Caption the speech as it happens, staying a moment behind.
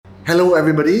Hello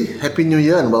everybody, Happy New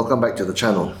Year and welcome back to the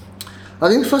channel. I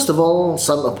think first of all,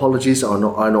 some apologies are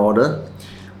in order.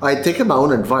 I'd taken my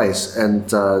own advice and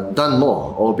done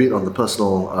more, albeit on the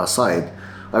personal side.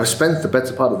 I've spent the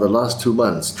better part of the last 2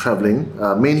 months traveling,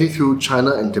 mainly through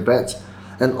China and Tibet,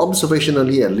 and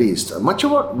observationally at least, much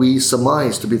of what we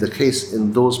surmise to be the case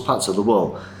in those parts of the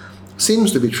world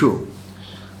seems to be true.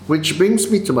 Which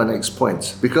brings me to my next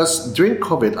point, because during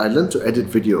COVID I learned to edit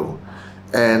video,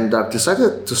 and I've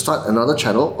decided to start another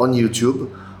channel on YouTube,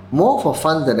 more for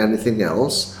fun than anything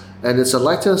else, and it's a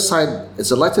lighter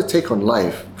take on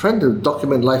life, trying to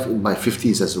document life in my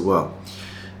 50s as it were.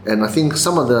 And I think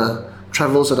some of the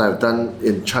travels that I've done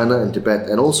in China and Tibet,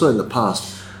 and also in the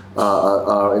past,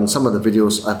 are in some of the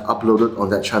videos I've uploaded on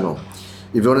that channel.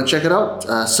 If you want to check it out,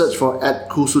 search for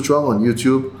 @KoolSuchuang on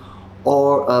YouTube,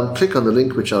 or click on the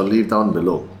link which I'll leave down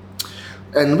below.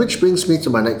 And which brings me to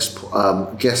my next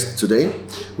guest today,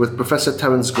 with Professor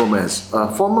Terence Gomez, a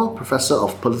former professor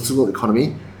of political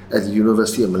economy at the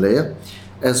University of Malaya,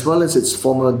 as well as its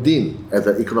former dean at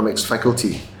the economics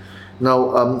faculty.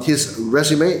 Now, his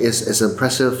resume is as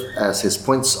impressive as his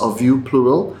points of view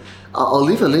plural. I'll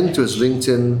leave a link to his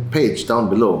LinkedIn page down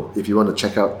below if you want to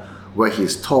check out where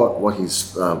he's taught, what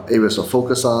his areas of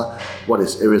focus are, what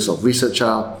his areas of research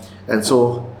are, and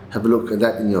so have a look at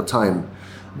that in your time.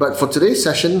 But for today's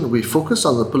session, we focus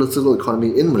on the political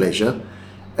economy in Malaysia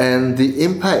and the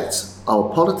impact our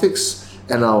politics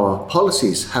and our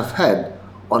policies have had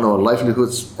on our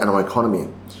livelihoods and our economy,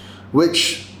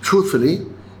 which, truthfully,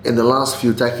 in the last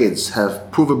few decades have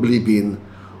provably been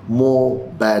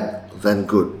more bad than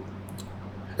good.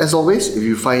 As always, if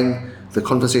you find the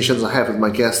conversations I have with my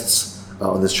guests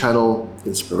on this channel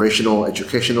inspirational,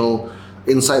 educational,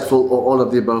 insightful, or all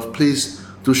of the above, please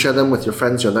do share them with your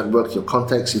friends, your network, your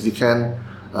contacts if you can.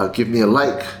 Give me a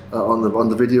like on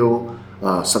the video.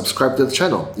 Subscribe to the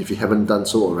channel if you haven't done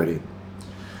so already.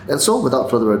 And so,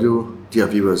 without further ado, dear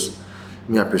viewers,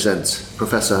 may I present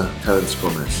Professor Terence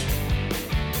Gomez.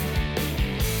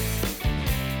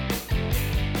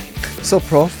 So,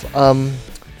 Prof,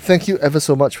 thank you ever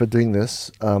so much for doing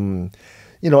this.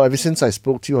 Ever since I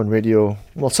spoke to you on radio,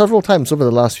 several times over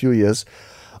the last few years,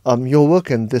 your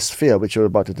work in this sphere, which you're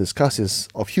about to discuss, is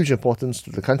of huge importance to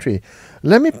the country.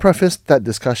 Let me preface that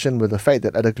discussion with the fact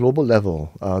that at a global level,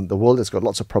 the world has got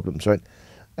lots of problems, right?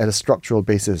 At a structural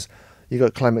basis. You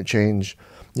got climate change,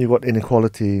 you got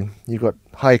inequality, you got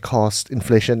high cost,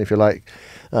 inflation, if you like,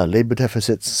 labor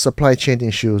deficits, supply chain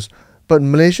issues. But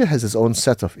Malaysia has its own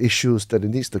set of issues that it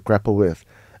needs to grapple with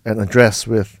and address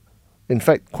with, in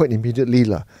fact, quite immediately.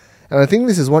 And I think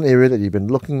this is one area that you've been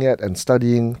looking at and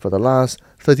studying for the last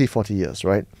 30, 40 years,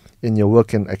 right, in your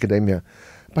work in academia.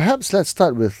 Perhaps let's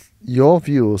start with your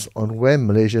views on where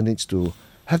Malaysia needs to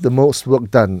have the most work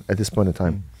done at this point in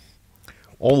time.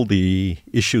 All the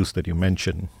issues that you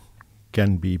mentioned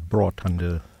can be brought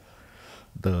under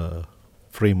the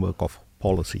framework of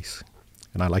policies,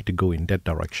 and I like to go in that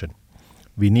direction.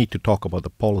 We need to talk about the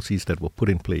policies that were put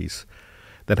in place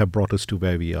that have brought us to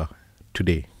where we are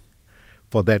today.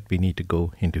 For that, we need to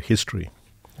go into history.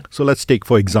 So let's take,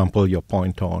 for example, your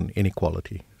point on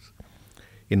inequality.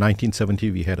 In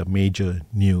 1970, we had a major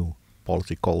new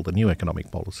policy called the New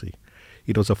Economic Policy.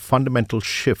 It was a fundamental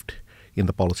shift in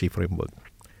the policy framework.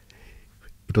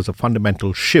 It was a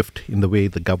fundamental shift in the way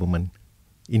the government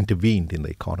intervened in the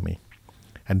economy.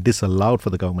 And this allowed for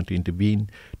the government to intervene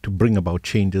to bring about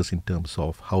changes in terms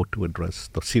of how to address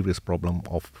the serious problem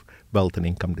of wealth and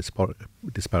income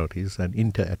disparities and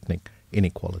inter-ethnic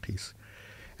inequalities.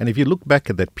 And if you look back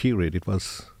at that period,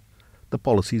 the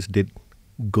policies did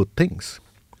good things.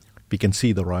 We can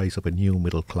see the rise of a new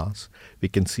middle class. We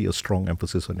can see a strong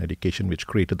emphasis on education, which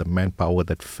created the manpower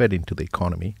that fed into the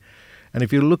economy. And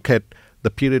if you look at the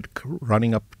period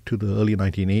running up to the early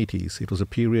 1980s, it was a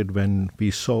period when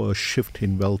we saw a shift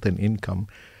in wealth and income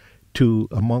to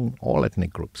among all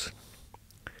ethnic groups.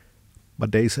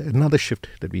 But there is another shift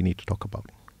that we need to talk about.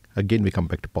 Again, we come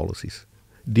back to policies,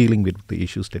 dealing with the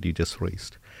issues that you just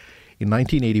raised. In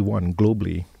 1981,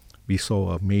 globally, we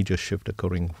saw a major shift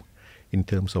occurring in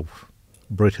terms of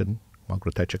Britain.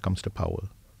 Margaret Thatcher comes to power.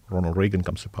 Ronald Reagan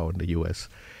comes to power in the US.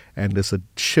 And there's a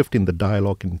shift in the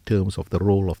dialogue in terms of the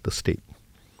role of the state.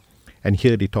 And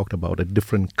here they talked about a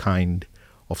different kind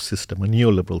of system, a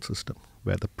neoliberal system,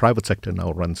 where the private sector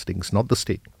now runs things, not the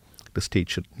state. The state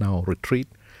should now retreat,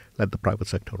 let the private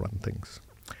sector run things.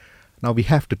 Now we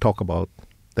have to talk about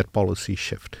that policy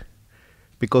shift.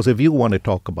 Because if you want to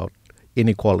talk about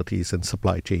inequalities and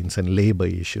supply chains and labor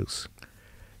issues,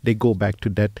 they go back to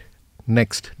that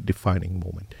next defining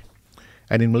moment.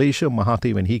 And in Malaysia,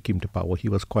 Mahathir, when he came to power, he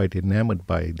was quite enamored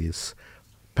by this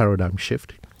paradigm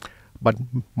shift. But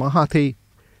Mahathir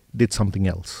did something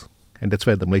else. And that's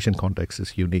where the Malaysian context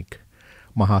is unique.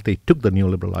 Mahathir took the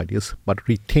neoliberal ideas but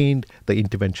retained the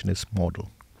interventionist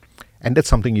model. And that's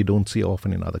something you don't see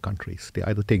often in other countries. They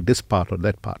either take this part or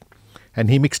that part. And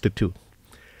he mixed the two.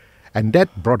 And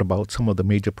that brought about some of the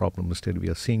major problems that we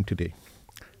are seeing today,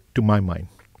 to my mind.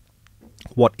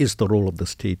 What is the role of the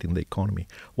state in the economy?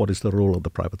 What is the role of the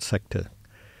private sector?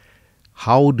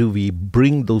 How do we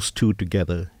bring those two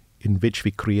together in which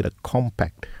we create a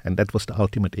compact, and that was the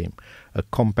ultimate aim, a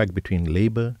compact between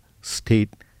labor, state,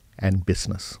 and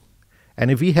business.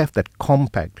 And if we have that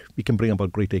compact, we can bring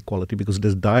about greater equality because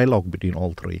there's dialogue between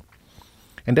all three.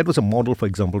 And that was a model, for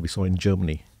example, we saw in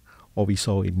Germany or we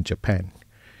saw in Japan.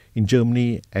 In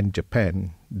Germany and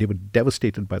Japan, they were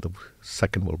devastated by the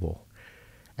Second World War.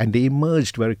 And they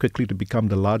emerged very quickly to become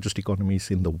the largest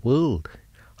economies in the world,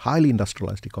 highly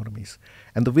industrialized economies.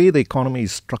 And the way the economy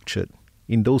is structured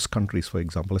in those countries, for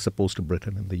example, as opposed to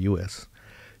Britain and the US,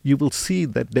 you will see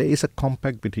that there is a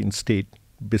compact between state,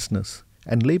 business,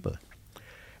 and labor.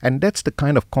 And that's the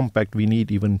kind of compact we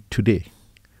need even today,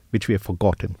 which we have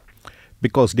forgotten.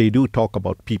 Because they do talk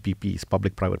about PPPs,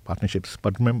 public-private partnerships.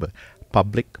 But remember,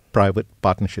 public-private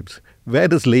partnerships. Where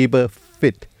does labor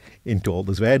fit into all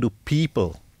this? Where do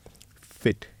people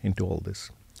fit into all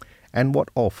this? And what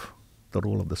of the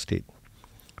role of the state?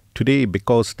 Today,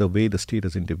 because the way the state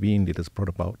has intervened, it has brought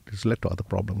about, it's led to other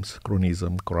problems,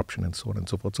 cronyism, corruption, and so on and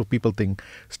so forth. So people think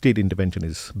state intervention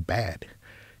is bad.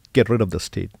 Get rid of the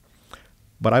state.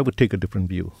 But I would take a different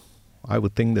view. I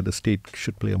would think that the state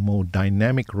should play a more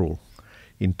dynamic role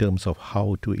in terms of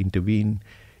how to intervene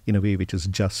in a way which is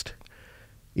just,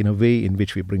 in a way in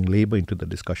which we bring labor into the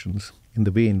discussions, in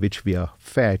the way in which we are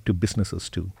fair to businesses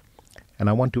too. And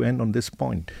I want to end on this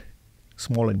point,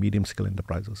 small and medium-scale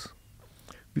enterprises.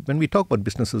 When we talk about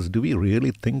businesses, do we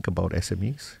really think about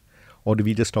SMEs? Or do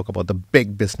we just talk about the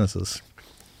big businesses?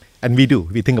 And we do.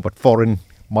 We think about foreign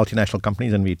multinational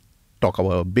companies and we talk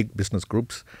about big business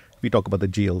groups. We talk about the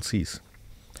GLCs.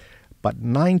 But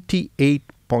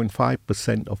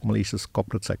 98.5% of Malaysia's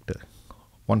corporate sector,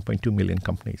 1.2 million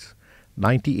companies,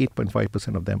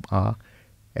 98.5% of them are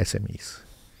SMEs.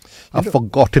 A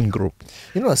forgotten group.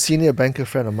 A senior banker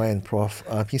friend of mine, Prof,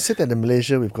 he said that in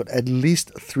Malaysia we've got at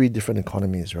least 3 different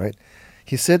economies, right?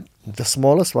 He said the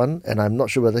smallest one, and I'm not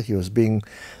sure whether he was being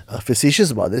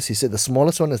facetious about this, he said the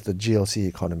smallest one is the GLC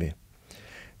economy.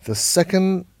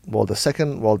 The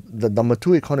number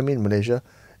 2 economy in Malaysia,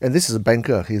 and this is a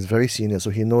banker, he's very senior, so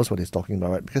he knows what he's talking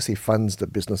about, right? Because he funds the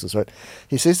businesses, right?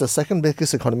 He says the second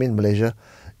biggest economy in Malaysia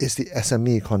is the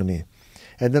SME economy.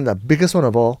 And then the biggest one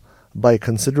of all, by a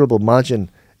considerable margin,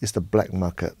 is the black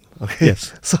market. Okay.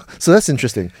 Yes. So that's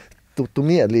interesting, to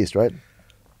me at least, right?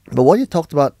 But what you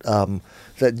talked about,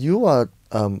 that you are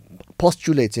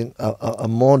postulating a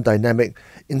more dynamic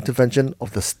intervention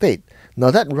of the state.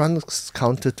 Now that runs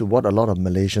counter to what a lot of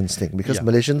Malaysians think, because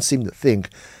Malaysians seem to think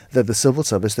that the civil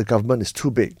service, the government, is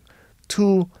too big,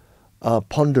 too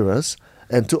ponderous,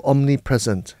 and too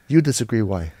omnipresent. You disagree.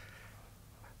 Why?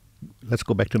 Let's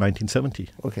go back to 1970.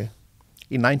 Okay.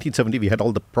 In 1970, we had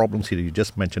all the problems here you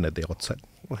just mentioned at the outset,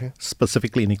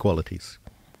 specifically inequalities.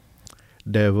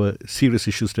 There were serious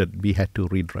issues that we had to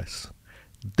redress.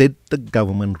 Did the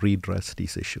government redress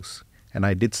these issues? And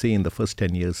I did say in the first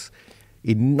 10 years,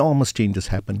 enormous changes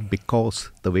happened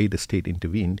because the way the state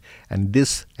intervened. And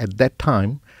this, at that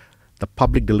time, the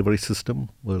public delivery system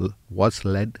was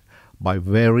led by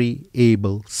very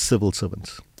able civil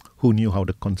servants who knew how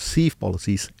to conceive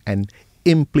policies and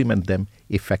implement them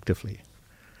effectively.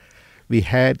 We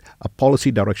had a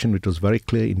policy direction which was very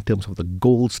clear in terms of the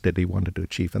goals that they wanted to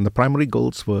achieve. And the primary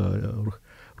goals were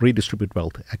redistribute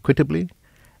wealth equitably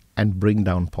and bring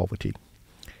down poverty.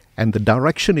 And the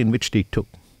direction in which they took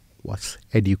was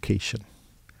education,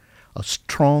 a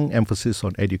strong emphasis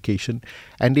on education.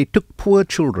 And they took poor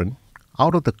children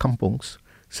out of the kampungs,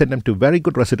 sent them to very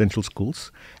good residential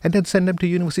schools, and then sent them to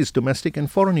universities, domestic and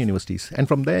foreign universities. And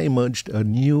from there emerged a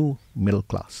new middle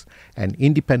class, an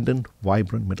independent,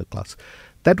 vibrant middle class.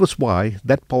 That was why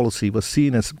that policy was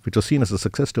seen as, which was seen as a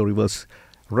success story, was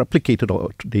replicated, or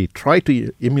they tried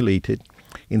to emulate it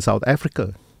in South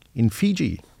Africa, in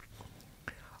Fiji.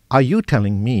 Are you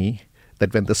telling me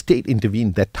that when the state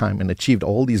intervened that time and achieved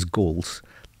all these goals,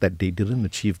 that they didn't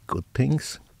achieve good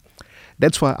things?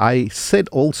 That's why I said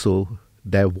also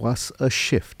there was a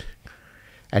shift.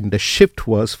 And the shift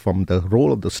was from the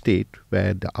role of the state,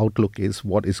 where the outlook is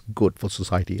what is good for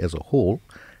society as a whole,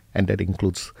 and that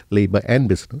includes labor and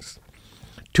business,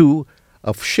 to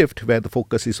a shift where the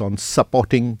focus is on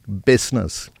supporting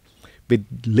business. with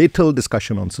little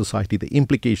discussion on society, the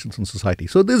implications on society.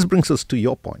 So this brings us to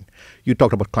your point. You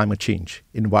talked about climate change,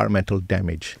 environmental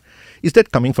damage. Is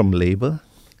that coming from labor?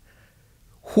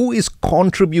 Who is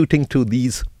contributing to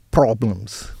these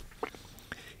problems?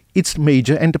 It's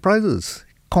major enterprises.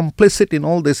 Complicit in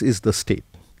all this is the state.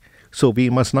 So we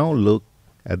must now look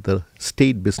at the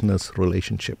state-business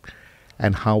relationship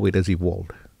and how it has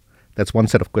evolved. That's one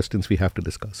set of questions we have to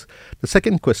discuss. The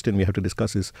second question we have to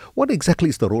discuss is, what exactly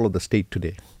is the role of the state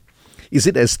today? Is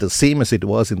it as the same as it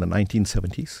was in the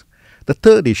 1970s? The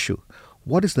third issue,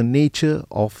 what is the nature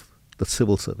of the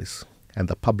civil service and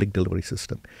the public delivery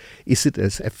system? Is it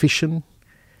as efficient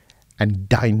and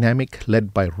dynamic,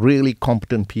 led by really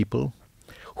competent people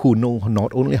who know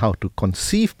not only how to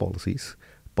conceive policies,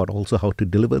 but also how to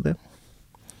deliver them?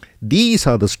 These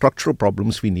are the structural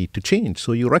problems we need to change.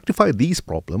 So you rectify these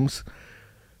problems,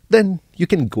 then you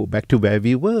can go back to where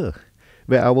we were,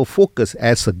 where our focus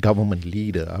as a government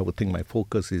leader, I would think my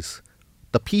focus is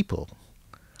the people.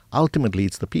 Ultimately,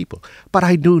 it's the people. But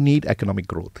I do need economic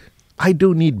growth. I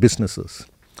do need businesses.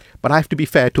 But I have to be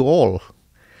fair to all.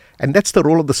 And that's the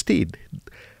role of the state,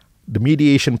 the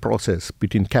mediation process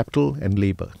between capital and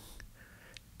labor.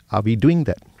 Are we doing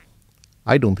that?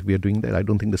 I don't think we are doing that. I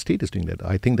don't think the state is doing that.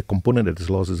 I think the component that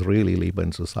is lost is really labor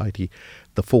and society.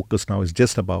 The focus now is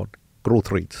just about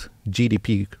growth rates.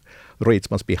 GDP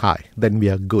rates must be high. Then we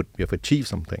are good. We have achieved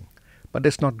something. But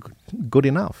that's not good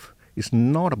enough. It's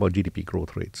not about GDP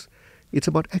growth rates. It's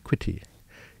about equity.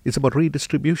 It's about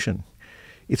redistribution.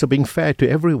 It's about being fair to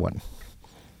everyone.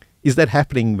 Is that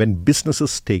happening when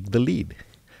businesses take the lead?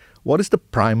 What is the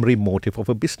primary motive of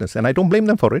a business? And I don't blame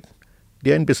them for it.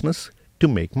 They are in business to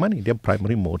make money. Their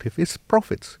primary motive is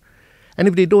profits. And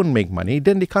if they don't make money,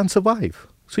 then they can't survive.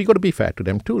 So you got to be fair to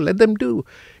them too. Let them do.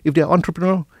 If they're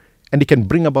entrepreneurial and they can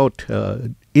bring about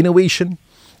innovation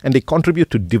and they contribute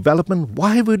to development,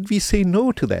 why would we say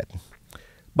no to that?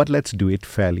 But let's do it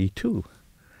fairly too.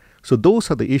 So those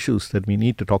are the issues that we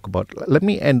need to talk about. Let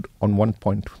me end on one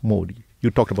point more. You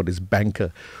talked about this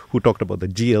banker who talked about the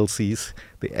GLCs,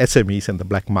 the SMEs, and the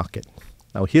black market.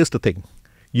 Now here's the thing.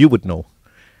 You would know.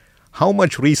 How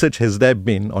much research has there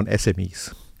been on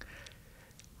SMEs?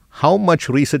 How much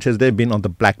research has there been on the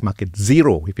black market?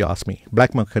 Zero, if you ask me.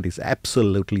 Black market is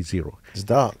absolutely zero. It's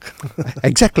dark.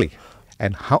 Exactly.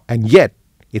 And yet,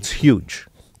 it's huge.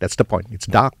 That's the point. It's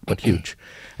dark, but huge.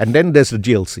 And then there's the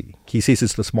GLC. He says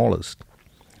it's the smallest.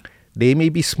 They may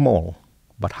be small,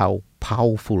 but how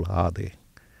powerful are they?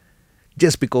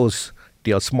 Just because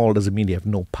they are small doesn't mean they have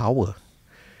no power.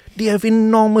 They have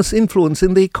enormous influence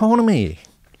in the economy.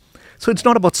 So it's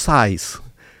not about size.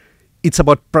 It's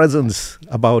about presence,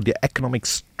 about the economic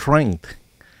strength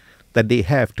that they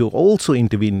have to also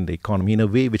intervene in the economy in a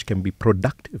way which can be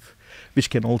productive,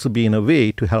 which can also be in a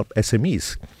way to help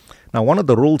SMEs. Now, one of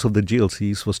the roles of the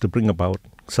GLCs was to bring about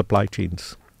supply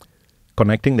chains,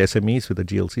 connecting the SMEs with the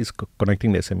GLCs,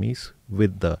 connecting the SMEs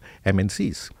with the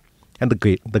MNCs. And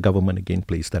the government again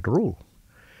plays that role.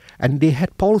 And they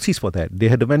had policies for that. They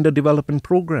had the vendor development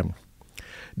program.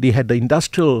 They had the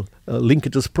industrial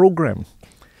linkages program.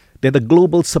 They had the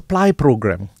global supply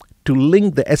program to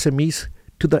link the SMEs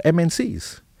to the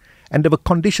MNCs. And there were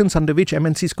conditions under which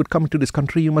MNCs could come into this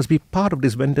country. You must be part of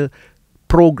this vendor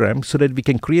program so that we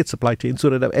can create supply chains so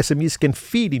that our SMEs can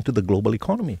feed into the global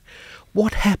economy.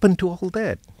 What happened to all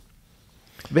that?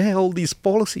 Where are all these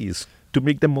policies to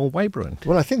make them more vibrant?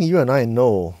 Well, I think you and I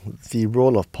know the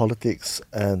role of politics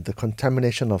and the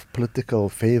contamination of political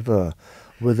favor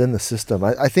within the system.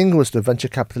 I think it was the venture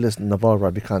capitalist Naval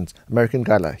Ravikant, American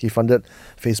guy. He funded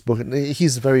Facebook.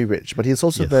 He's very rich, but he's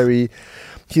also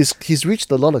he's reached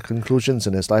a lot of conclusions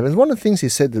in his life. And one of the things he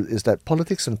said is that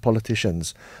politics and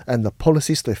politicians and the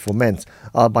policies they foment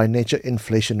are by nature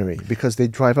inflationary because they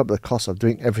drive up the cost of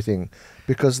doing everything.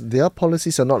 Because their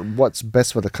policies are not what's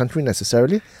best for the country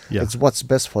necessarily. Yeah. It's what's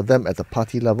best for them at the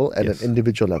party level, at an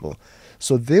individual level.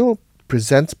 So they will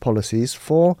present policies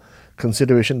for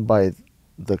consideration by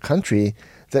the country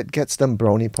that gets them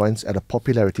brownie points at a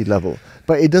popularity level.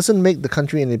 But it doesn't make the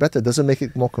country any better. It doesn't make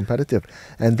it more competitive.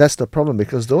 And that's the problem,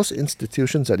 because those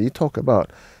institutions that you talk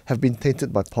about have been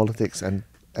tainted by politics and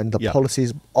the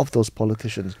policies of those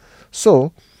politicians.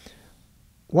 So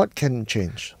what can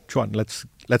change? Chuan, let's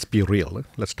be real.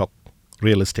 Let's talk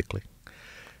realistically.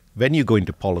 When you go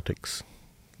into politics,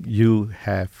 you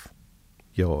have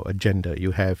your agenda,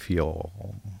 you have your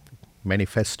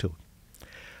manifesto.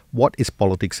 What is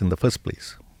politics in the first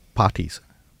place? Parties.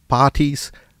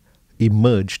 Parties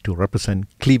emerge to represent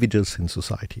cleavages in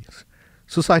societies.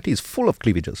 Society is full of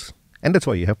cleavages, and that's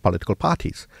why you have political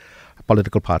parties.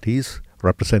 Political parties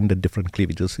represent the different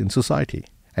cleavages in society.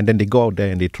 And then they go out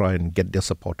there and they try and get their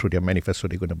support through their manifesto.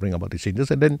 They're going to bring about these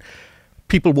changes. And then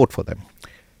people vote for them.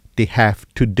 They have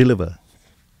to deliver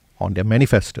on their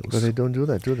manifestos. But they don't do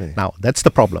that, do they? Now, that's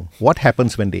the problem. What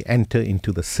happens when they enter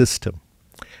into the system?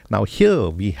 Now, here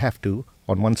we have to,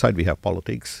 on one side, we have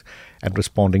politics and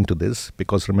responding to this,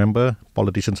 because remember,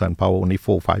 politicians are in power only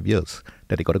 4 or 5 years,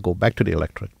 that they got to go back to the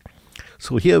electorate.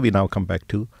 So here we now come back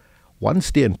to,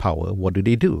 once they're in power, what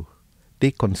do?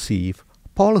 They conceive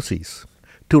policies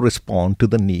to respond to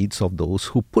the needs of those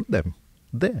who put them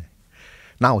there.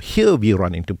 Now, here we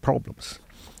run into problems,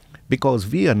 because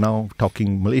we are now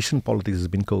talking, Malaysian politics has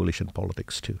been coalition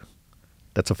politics too.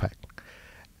 That's a fact.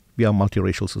 We are a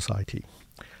multiracial society.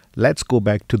 Let's go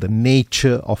back to the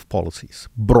nature of policies,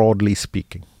 broadly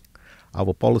speaking.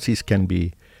 Our policies can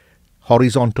be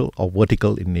horizontal or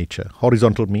vertical in nature.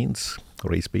 Horizontal means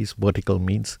race-based, vertical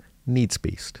means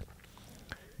needs-based.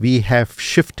 We have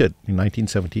shifted in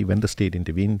 1970 when the state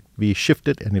intervened, we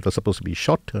shifted, and it was supposed to be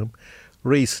short-term,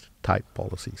 race-type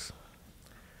policies.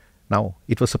 Now,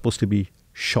 it was supposed to be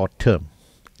short-term,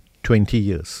 20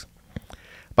 years.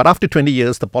 But after 20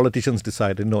 years, the politicians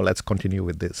decided, no, let's continue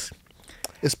with this.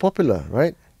 It's popular,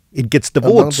 right? It gets the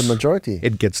Among votes. the majority.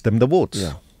 It gets them the votes.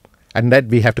 Yeah. And that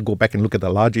we have to go back and look at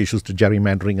the large issues, the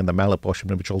gerrymandering and the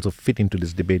malapportionment, which also fit into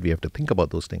this debate. We have to think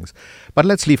about those things. But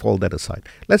let's leave all that aside.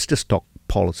 Let's just talk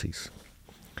policies.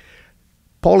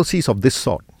 Policies of this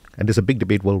sort, and there's a big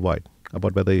debate worldwide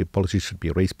about whether policies should be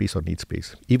race-based or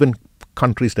needs-based. Even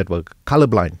countries that were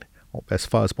colorblind, as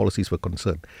far as policies were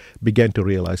concerned, began to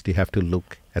realize they have to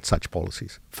look at such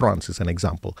policies. France is an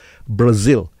example.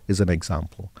 Brazil is an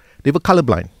example. They were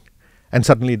colorblind. And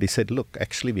suddenly they said, look,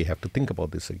 actually we have to think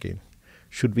about this again.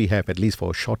 Should we have, at least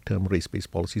for short-term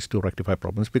race-based policies, to rectify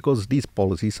problems? Because these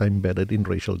policies are embedded in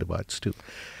racial divides too.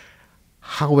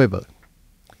 However,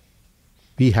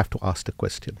 we have to ask the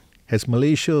question, has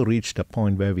Malaysia reached a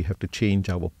point where we have to change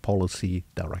our policy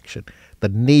direction, the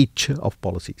nature of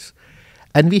policies?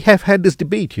 And we have had this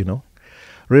debate,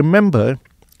 Remember,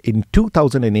 in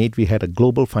 2008, we had a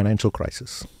global financial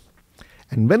crisis.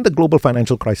 And when the global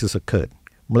financial crisis occurred,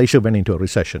 Malaysia went into a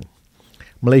recession.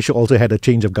 Malaysia also had a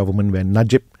change of government when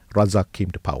Najib Razak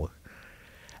came to power.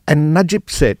 And Najib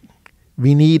said,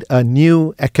 we need a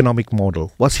new economic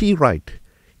model. Was he right?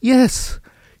 Yes,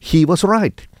 he was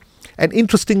right. And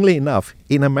interestingly enough,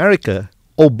 in America,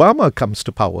 Obama comes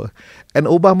to power, and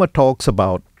Obama talks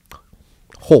about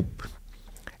hope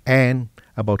and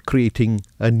about creating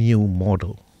a new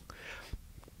model.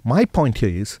 My point here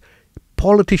is,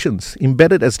 politicians,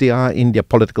 embedded as they are in their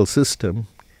political system,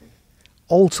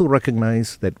 also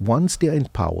recognize that once they are in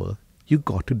power, you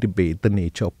got to debate the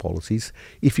nature of policies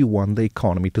if you want the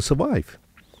economy to survive,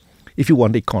 if you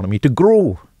want the economy to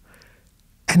grow.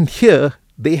 And here,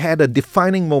 they had a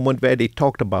defining moment where they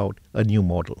talked about a new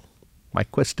model. My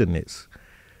question is,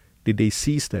 did they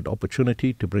seize that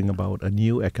opportunity to bring about a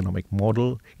new economic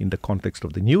model in the context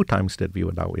of the new times that we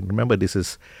were now in? Remember, this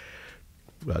is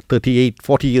 38,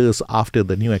 40 years after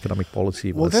the new economic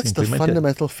policy was implemented. Well, that's the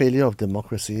fundamental failure of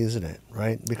democracy, isn't it?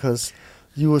 Right? Because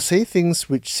you will say things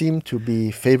which seem to be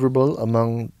favorable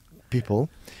among people,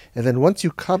 and then once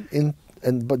you come in,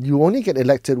 but you only get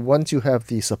elected once you have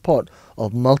the support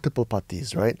of multiple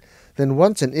parties, right? Then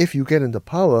once and if you get into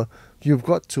power, you've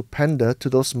got to pander to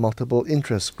those multiple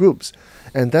interest groups.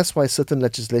 And that's why certain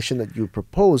legislation that you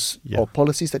propose or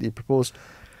policies that you propose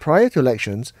prior to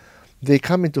elections, they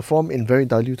come into form in a very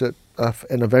diluted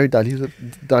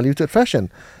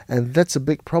fashion, and that's a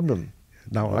big problem.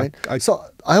 Now, right? So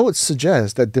I would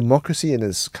suggest that democracy in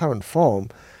its current form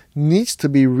needs to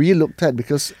be re-looked at,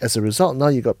 because as a result, now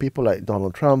you got people like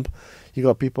Donald Trump, you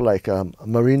got people like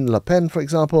Marine Le Pen, for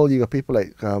example, you got people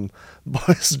like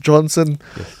Boris Johnson,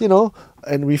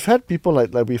 and we've had people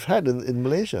like we've had in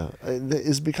Malaysia.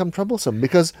 It's become troublesome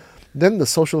because then the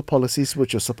social policies,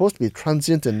 which are supposed to be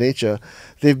transient in nature,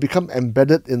 they've become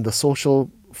embedded in the social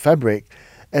fabric.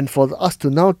 And for us to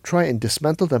now try and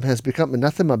dismantle them has become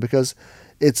anathema, because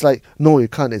it's like, no, you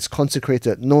can't, it's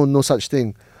consecrated, no such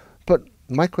thing. But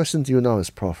my question to you now is,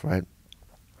 Prof, right?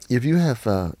 If you have,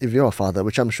 if you're a father,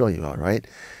 which I'm sure you are, right,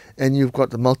 and you've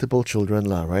got multiple children,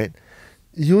 right,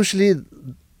 usually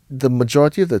the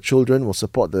majority of the children will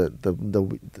support the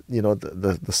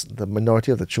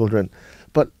minority of the children.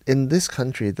 But in this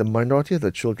country, the minority of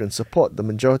the children support the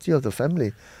majority of the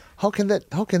family. How can that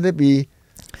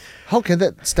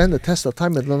stand the test of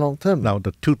time in the long term? Now,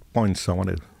 the 2 points I want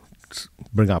to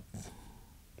bring up.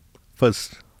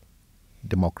 First,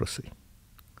 democracy.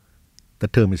 The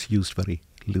term is used very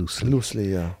loosely.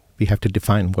 Loosely, yeah. We have to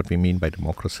define what we mean by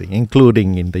democracy,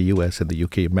 including in the US and the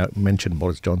UK. You mentioned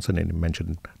Boris Johnson and you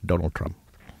mentioned Donald Trump.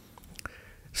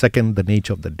 Second, the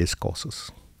nature of the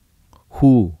discourses.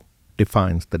 Who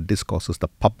defines the discourses, the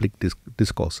public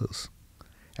discourses,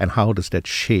 and how does that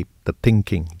shape the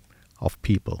thinking of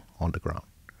people on the ground?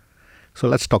 So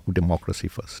let's talk democracy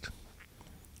first.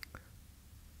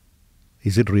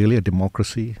 Is it really a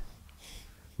democracy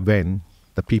when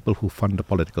the people who fund the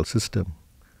political system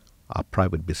are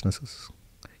private businesses?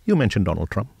 You mentioned Donald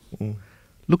Trump.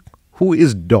 Look, who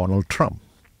is Donald Trump?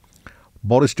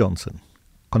 Boris Johnson,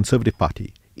 Conservative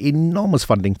Party, enormous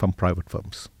funding from private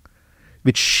firms,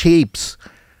 which shapes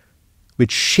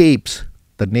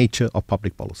the nature of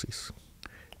public policies,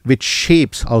 which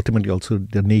shapes ultimately also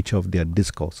the nature of their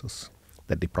discourses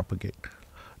that they propagate.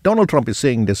 Donald Trump is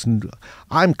saying this,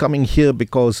 I'm coming here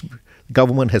because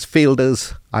government has failed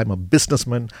us. I'm a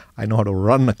businessman. I know how to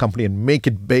run a company and make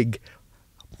it big.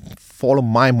 Follow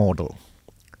my model.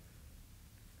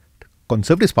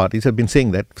 Conservative parties have been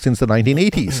saying that since the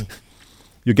 1980s.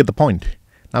 You get the point.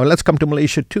 Now let's come to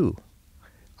Malaysia too.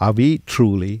 Are we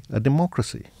truly a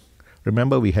democracy?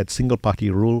 Remember, we had single party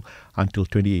rule until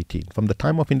 2018. From the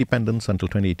time of independence until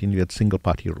 2018, we had single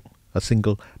party rule, a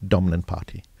single dominant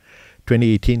party.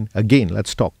 2018, again,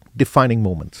 let's talk defining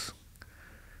moments.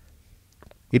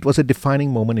 It was a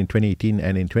defining moment in 2018,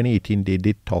 and in 2018, they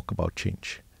did talk about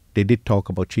change. They did talk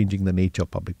about changing the nature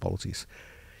of public policies.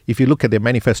 If you look at their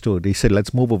manifesto, they said,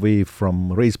 let's move away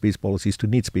from race-based policies to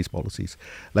needs-based policies.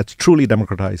 Let's truly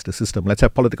democratize the system. Let's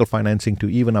have political financing to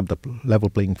even up the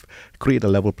create a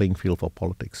level playing field for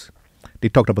politics. They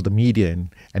talked about the media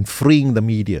and freeing the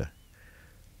media,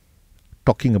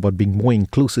 talking about being more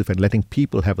inclusive and letting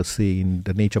people have a say in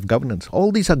the nature of governance.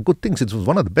 All these are good things. It was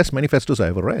one of the best manifestos I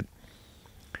ever read.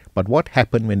 But what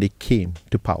happened when they came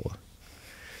to power?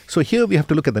 So here we have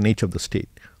to look at the nature of the state.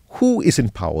 Who is in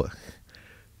power?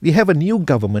 We have a new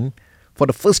government. For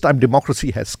the first time,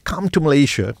 democracy has come to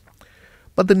Malaysia.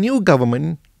 But the new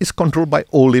government is controlled by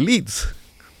old elites.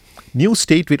 New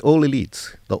state with old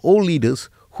elites. The old leaders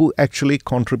who actually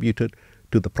contributed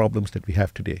to the problems that we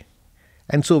have today.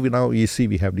 And so we see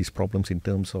we have these problems in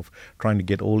terms of trying to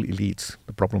get old elites,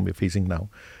 the problem we're facing now,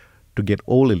 to get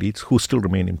old elites who still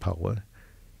remain in power,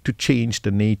 to change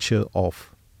the nature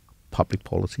of public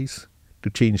policies,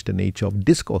 to change the nature of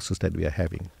discourses that we are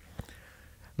having.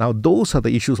 Now, those are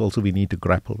the issues also we need to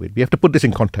grapple with. We have to put this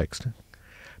in context.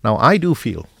 Now, I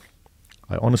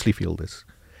honestly feel this,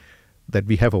 that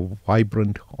we have a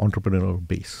vibrant entrepreneurial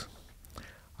base.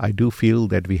 I do feel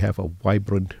that we have a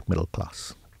vibrant middle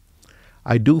class.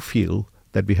 I do feel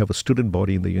that we have a student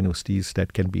body in the universities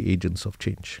that can be agents of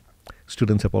change.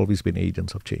 Students have always been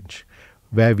agents of change.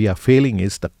 Where we are failing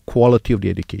is the quality of the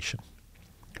education.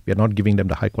 We are not giving them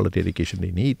the high quality education they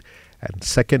need. And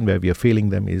second, where we are failing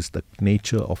them is the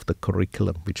nature of the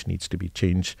curriculum, which needs to be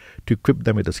changed to equip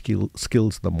them with the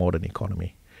skills of the modern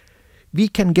economy. We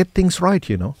can get things right,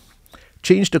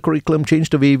 Change the curriculum, change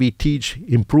the way we teach,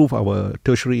 improve our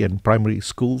tertiary and primary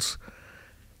schools,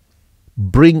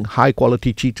 bring high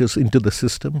quality teachers into the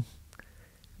system.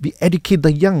 We educate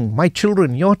the young, my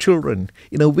children, your children,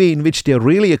 in a way in which they are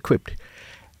really equipped.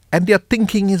 And their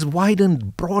thinking is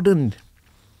widened, broadened,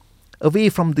 away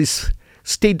from these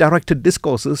state-directed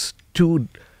discourses to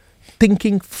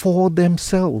thinking for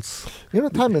themselves.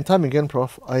 Time and time again,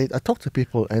 Prof, I talk to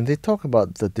people and they talk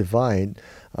about the divide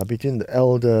between the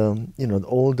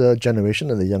older generation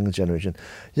and the younger generation.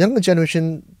 Younger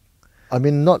generation,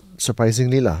 not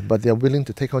surprisingly, but they're willing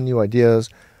to take on new ideas,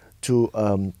 to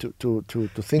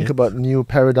think about new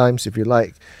paradigms, if you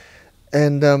like.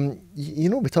 And,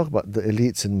 we talk about the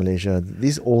elites in Malaysia.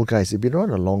 These old guys, they've been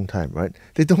around a long time, right?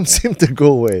 They don't seem to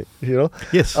go away,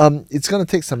 Yes. It's going to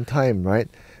take some time, right?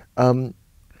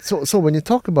 So when you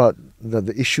talk about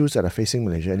the issues that are facing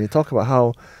Malaysia, and you talk about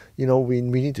how, we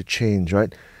need to change,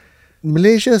 right?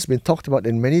 Malaysia has been talked about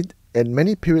in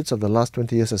many periods of the last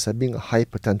 20 years as being a high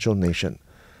potential nation.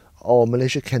 Oh,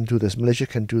 Malaysia can do this, Malaysia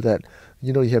can do that.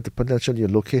 You have the potential, your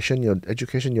location, your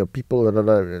education, your people, blah,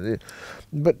 blah, blah.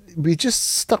 But we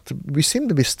seem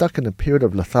to be stuck in a period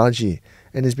of lethargy,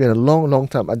 and it's been a long, long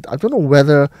time. I don't know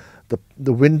whether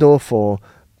the window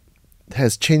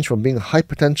has changed from being high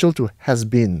potential to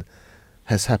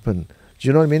has happened. Do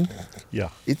you know what I mean? Yeah.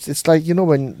 It's like,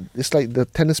 it's like the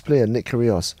tennis player Nick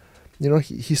Kyrgios.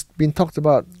 He's been talked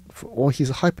about, he's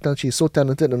a high potential, he's so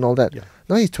talented and all that. Yeah.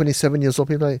 Now he's 27 years old,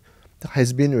 people are like,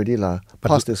 has been already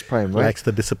past his prime, right? Lacks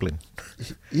the discipline.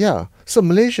 Yeah. So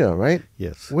Malaysia, right?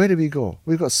 Yes. Where do we go?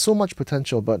 We've got so much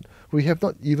potential, but we have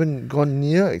not even gone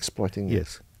near exploiting it.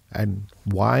 Yes. And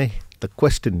why, the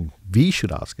question we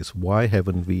should ask is, why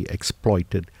haven't we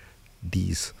exploited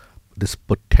this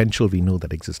potential we know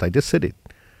that exists? I just said it.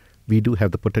 We do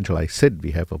have the potential. I said we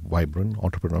have a vibrant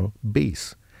entrepreneurial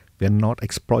base. We are not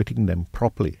exploiting them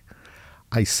properly.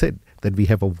 I said that we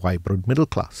have a vibrant middle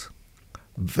class,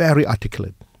 very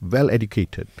articulate, well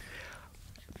educated.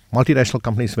 Multinational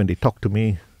companies, when they talk to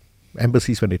me,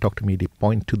 embassies, when they talk to me, they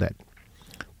point to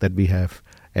that we have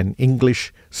an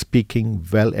English-speaking,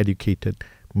 well-educated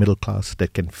middle class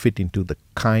that can fit into the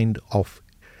kind of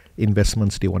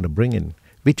investments they want to bring in,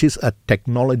 which is a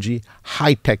technology,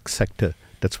 high-tech sector.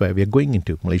 That's where we are going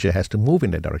into. Malaysia has to move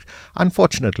in that direction.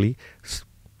 Unfortunately,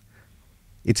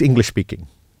 it's English-speaking.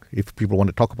 If people want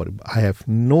to talk about it, I have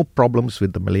no problems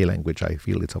with the Malay language. I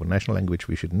feel it's our national language.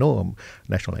 We should know our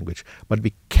national language. But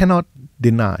we cannot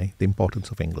deny the importance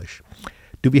of English.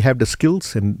 Do we have the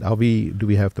skills and do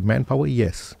we have the manpower?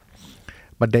 Yes.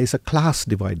 But there is a class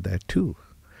divide there too.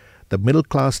 The middle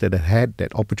class that had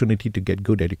that opportunity to get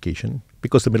good education,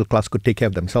 because the middle class could take care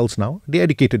of themselves now, they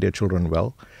educated their children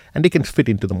well, and they can fit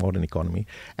into the modern economy,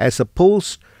 as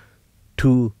opposed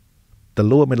to the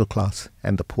lower middle class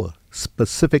and the poor,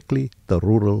 specifically the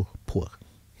rural poor,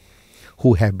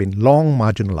 who have been long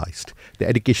marginalized. The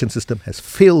education system has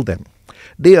failed them.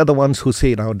 They are the ones who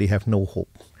say now they have no hope.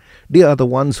 They are the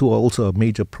ones who are also a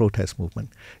major protest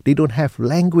movement. They don't have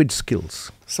language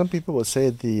skills. Some people would say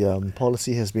the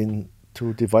policy has been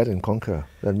to divide and conquer.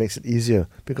 That makes it easier,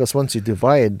 because once you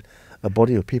divide a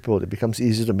body of people, it becomes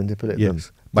easier to manipulate them.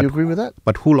 Do you agree with that?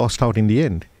 But who lost out in the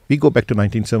end? We go back to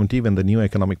 1970 when the new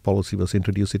economic policy was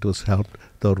introduced. It was to help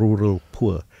the rural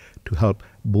poor, to help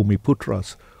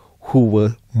Bumiputras who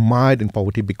were mired in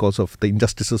poverty because of the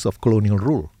injustices of colonial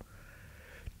rule.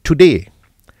 Today,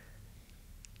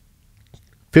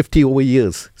 50 over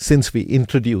years since we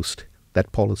introduced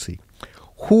that policy,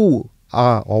 who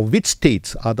are or which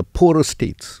states are the poorest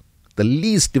states, the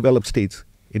least developed states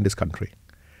in this country?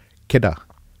 Kedah,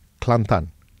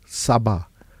 Kelantan, Sabah,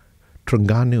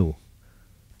 Terengganu,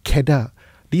 Kedah.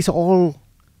 These are all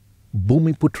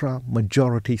Bumiputra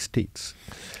majority states.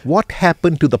 What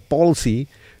happened to the policy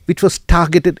which was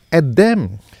targeted at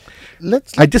them?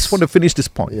 I just want to finish this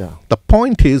point. Yeah. The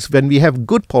point is, when we have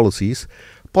good policies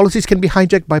can be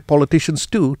hijacked by politicians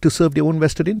too to serve their own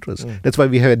vested interests. That's why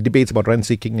we have debates about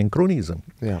rent-seeking and cronyism.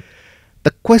 Yeah.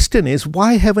 The question is,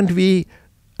 why haven't we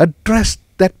addressed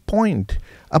that point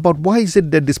about why is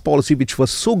it that this policy, which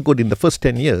was so good in the first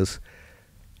 10 years,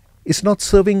 is not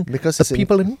serving the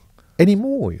people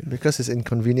anymore? Because it's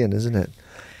inconvenient, isn't it?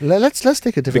 Let's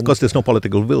take a different... Because there's no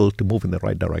political will to move in the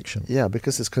right direction. Yeah,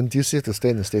 because it's conducive to stay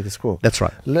in the status quo. That's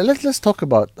right. Let's talk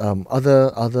about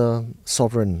other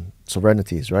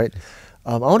sovereignties, right?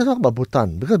 I want to talk about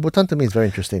Bhutan, because Bhutan to me is very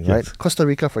interesting, right? Yes. Costa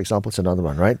Rica, for example, is another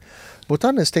one, right?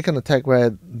 Bhutan has taken a tack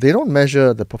where they don't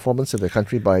measure the performance of the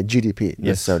country by GDP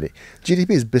necessarily.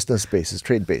 GDP is business-based, it's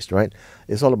trade-based, right?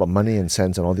 It's all about money and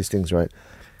cents and all these things, right?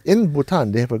 In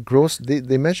Bhutan, they have a gross,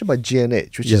 they measure by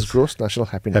GNH, which is gross national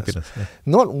happiness. Yeah.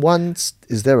 Not once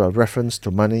is there a reference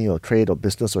to money or trade or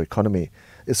business or economy.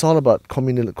 It's all about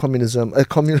communalism.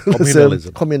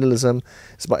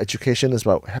 It's about education, it's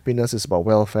about happiness, it's about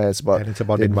welfare, it's about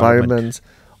the environment,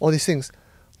 all these things.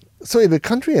 So if a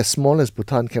country as small as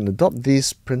Bhutan can adopt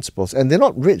these principles, and they're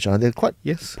not rich, they're quite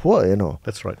poor, you know.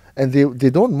 That's right. And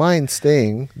they don't mind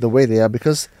staying the way they are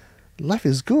because life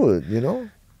is good, you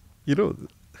know. You know,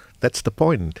 that's the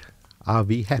point. Are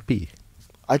we happy?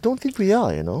 I don't think we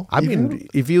are, you know.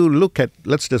 If you look at,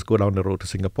 let's just go down the road to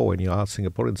Singapore and you ask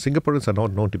Singaporeans are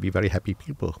not known to be very happy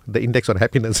people. The index on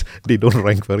happiness, they don't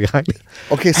rank very highly.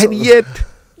 Okay, and yet,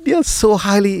 they are so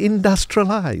highly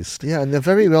industrialized. Yeah, and they're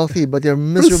very wealthy, but they're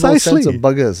miserable sense of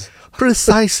buggers.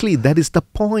 Precisely, that is the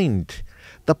point.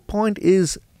 The point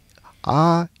is,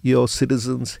 are your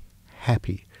citizens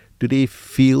happy? Do they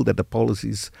feel that the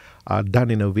policies are done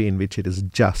in a way in which it is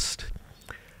just?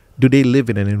 Do they live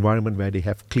in an environment where they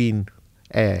have clean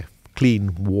air,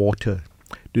 clean water?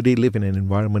 Do they live in an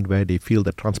environment where they feel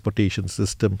the transportation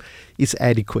system is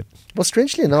adequate? Well,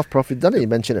 strangely enough, Prof, you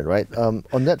mentioned it, right? On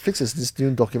Netflix, there's this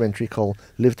new documentary called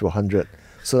Live to 100.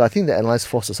 So I think they analysed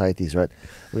 4 societies, right?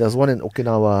 There's one in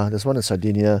Okinawa, there's one in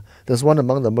Sardinia, there's one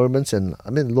among the mermaids in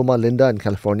Loma Linda in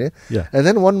California. Yeah. And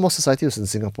then one more society was in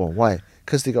Singapore. Why?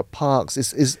 Because they got parks.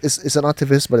 It's an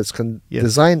artifice, but it's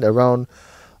designed around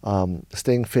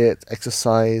staying fit,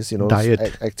 exercise,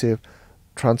 diet, active,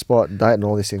 transport, diet, and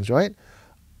all these things, right?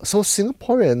 So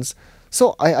Singaporeans,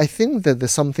 I think that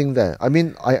there's something there. I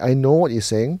mean, I know what you're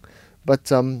saying,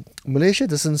 but Malaysia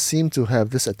doesn't seem to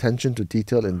have this attention to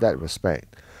detail in that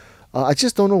respect. I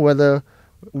just don't know whether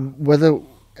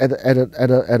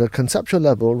at a conceptual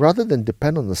level, rather than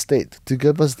depend on the state to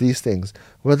give us these things,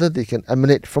 whether they can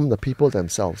emanate from the people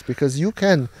themselves, because you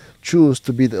can choose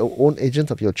to be the own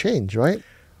agent of your change, right?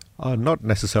 Not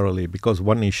necessarily, because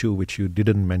one issue which you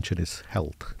didn't mention is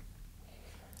health.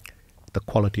 the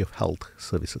quality of health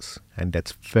services, and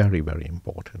that's very, very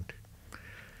important.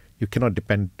 You cannot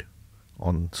depend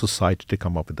on society to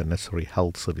come up with the necessary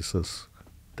health services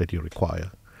that you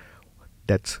require.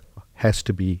 That has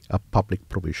to be a public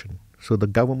provision. So the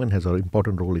government has an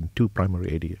important role in two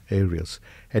primary areas,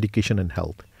 education and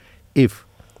health, if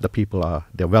the people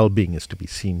their well-being is to be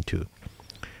seen to.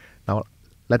 Now,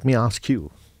 let me ask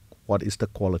you, what is the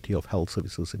quality of health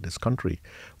services in this country?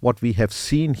 What we have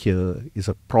seen here is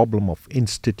a problem of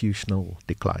institutional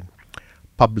decline.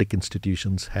 Public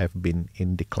institutions have been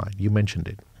in decline. You mentioned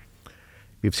it.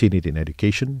 We've seen it in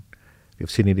education,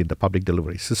 we've seen it in the public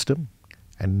delivery system,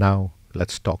 and now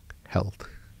let's talk health.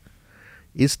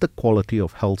 Is the quality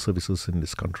of health services in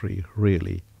this country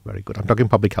really very good? I'm talking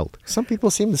public health. Some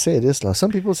people seem to say it is.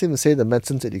 Some people seem to say the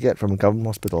medicines that you get from a government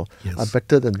hospital are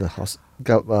better than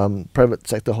the private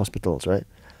sector hospitals, right?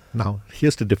 Now,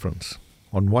 here's the difference.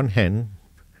 On one hand,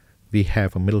 we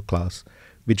have a middle class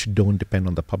which don't depend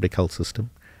on the public health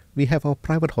system. We have our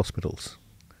private hospitals.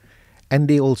 And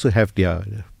they also have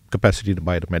their capacity to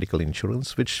buy the medical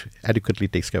insurance, which adequately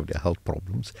takes care of their health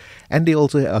problems. And they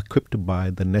also are equipped to buy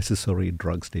the necessary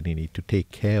drugs they need to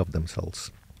take care of themselves.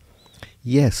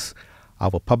 Yes,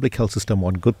 our public health system,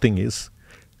 one good thing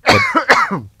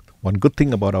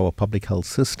about our public health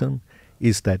system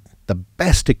is that the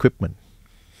best equipment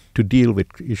to deal with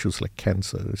issues like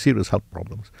cancer, serious health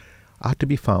problems, are to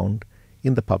be found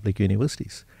in the public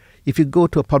universities. If you go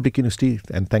to a public university,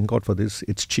 and thank God for this,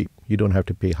 it's cheap. You don't have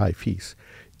to pay high fees.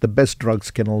 The best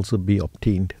drugs can also be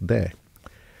obtained there.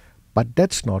 But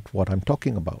that's not what I'm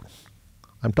talking about.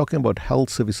 I'm talking about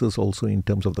health services also in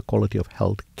terms of the quality of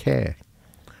health care.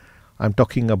 I'm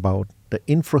talking about the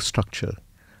infrastructure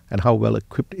and how well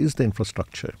equipped is the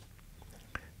infrastructure.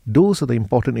 Those are the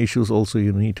important issues also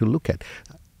you need to look at.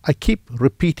 I keep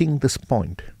repeating this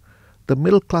point. The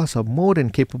middle class are more than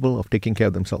capable of taking care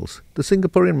of themselves. The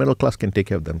Singaporean middle class can take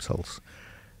care of themselves.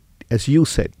 As you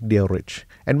said, they are rich.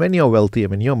 And when you're wealthy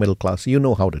and when you're middle class, you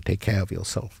know how to take care of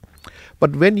yourself.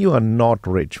 But when you are not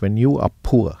rich, when you are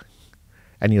poor,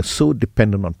 and you're so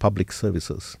dependent on public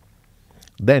services,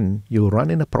 then you run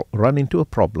into a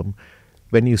problem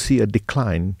when you see a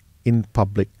decline in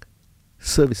public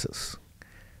services.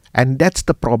 And that's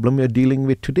the problem we're dealing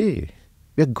with today.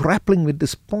 We're grappling with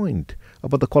this point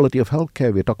about the quality of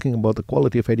healthcare. We're talking about the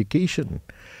quality of education.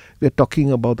 We're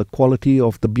talking about the quality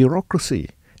of the bureaucracy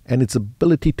and its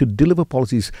ability to deliver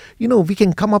policies. You know, we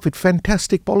can come up with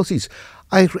fantastic policies.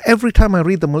 Every time I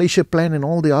read the Malaysia plan and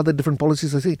all the other different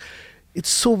policies, I say, it's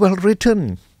so well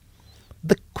written.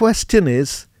 The question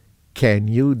is, can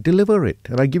you deliver it?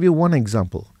 And I'll give you one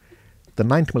example. The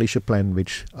 9th Malaysia plan,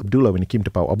 which Abdullah, when he came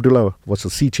to power, Abdullah was a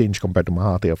sea change compared to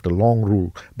Mahathir. After long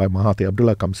rule by Mahathir,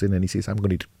 Abdullah comes in and he says, I'm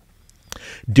going to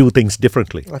do things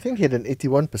differently. I think he had an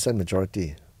 81%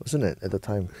 majority, wasn't it, at the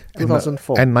time?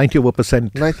 2004. And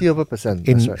 90% 90%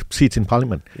 in right. seats in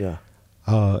parliament. Yeah.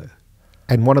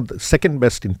 And one of the second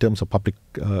best in terms of public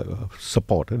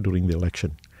support during the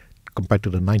election, compared to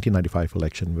the 1995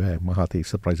 election where Mahathir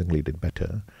surprisingly did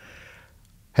better.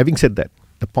 Having said that,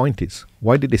 the point is,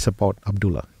 why did they support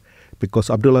Abdullah? Because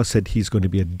Abdullah said he's going to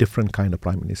be a different kind of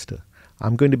prime minister.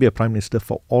 I'm going to be a prime minister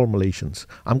for all Malaysians.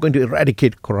 I'm going to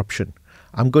eradicate corruption.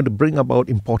 I'm going to bring about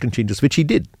important changes, which he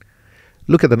did.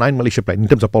 Look at the 9 Malaysia plan in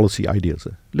terms of policy ideas.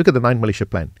 Look at the 9 Malaysia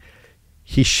plan.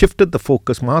 He shifted the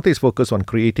focus. Mahathir's focus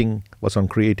was on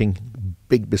creating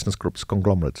big business groups,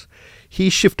 conglomerates. He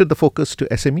shifted the focus to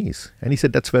SMEs, and he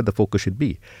said that's where the focus should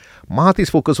be. Mahathir's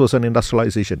focus was on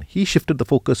industrialization. He shifted the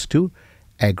focus to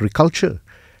agriculture,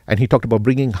 and he talked about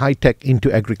bringing high tech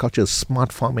into agriculture,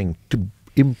 smart farming to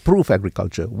improve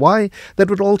agriculture. Why? That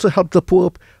would also help the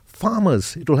poor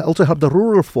farmers. It will also help the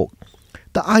rural folk.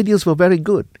 The ideas were very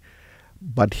good.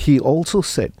 But he also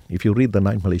said, if you read the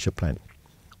 9th Malaysia plan,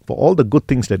 for all the good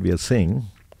things that we are saying,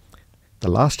 the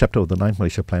last chapter of the 9th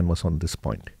Malaysia plan was on this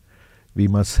point. We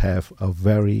must have a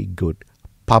very good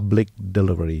public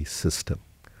delivery system.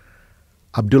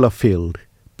 Abdullah failed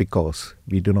because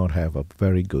we do not have a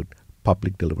very good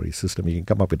public delivery system. You can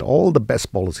come up with all the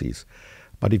best policies,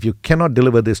 but if you cannot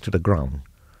deliver this to the ground,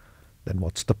 then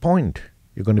what's the point?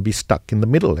 You're going to be stuck in the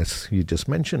middle, as you just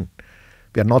mentioned.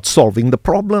 We are not solving the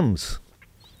problems.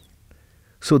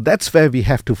 So that's where we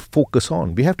have to focus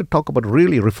on. We have to talk about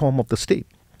really reform of the state.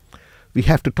 We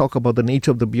have to talk about the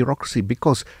nature of the bureaucracy,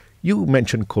 because you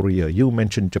mentioned Korea, you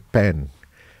mentioned Japan.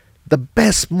 The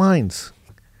best minds,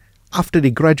 after they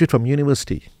graduate from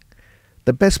university,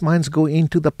 the best minds go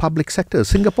into the public sector.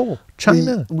 Singapore,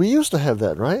 China. We used to have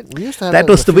that, right? We used to have that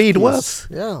was in the way it 50s. was.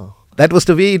 Yeah. That was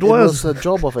the way it was. It was a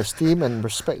job of esteem and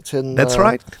respect and That's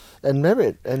right. and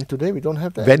merit. And today we don't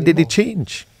have that When did anymore. it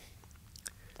change?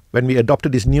 when we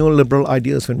adopted these neoliberal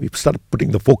ideas, when we started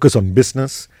putting the focus on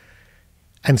business,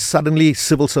 and suddenly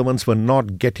civil servants were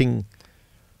not getting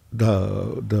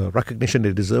the recognition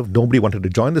they deserved. Nobody wanted to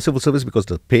join the civil service because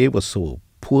the pay was so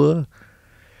poor.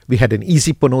 We had an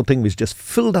easy Pono thing which just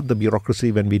filled up the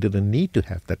bureaucracy when we didn't need to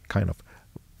have that kind of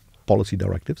policy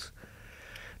directives.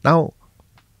 Now,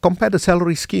 compare the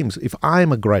salary schemes. If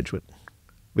I'm a graduate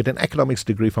with an economics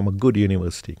degree from a good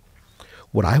university,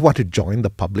 would I want to join the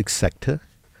public sector?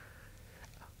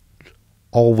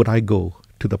 Or would I go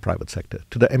to the private sector,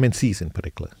 to the MNCs in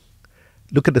particular?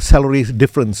 Look at the salary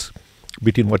difference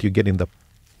between what you get in the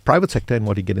private sector and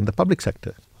what you get in the public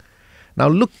sector. Now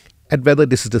look at whether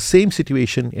this is the same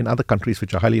situation in other countries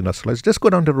which are highly industrialized. Just go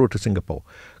down the road to Singapore,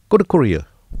 go to Korea,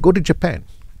 go to Japan.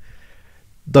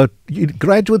 The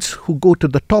graduates who go to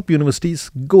the top universities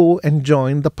go and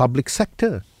join the public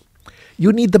sector.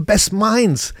 You need the best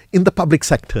minds in the public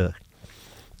sector.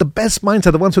 The best minds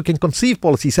are the ones who can conceive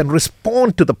policies and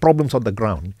respond to the problems on the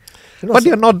ground. But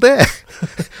they are not there.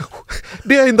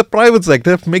 They are in the private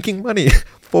sector making money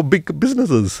for big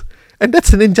businesses. And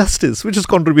that's an injustice which is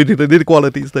contributing to the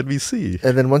inequalities that we see.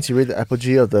 And then once you reach the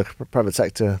apogee of the private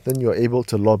sector, then you're able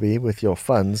to lobby with your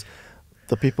funds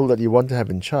the people that you want to have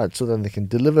in charge, so then they can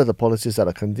deliver the policies that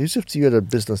are conducive to you at a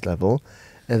business level,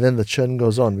 and then the churn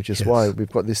goes on, which is why we've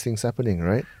got these things happening,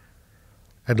 right?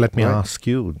 And let me ask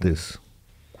you this.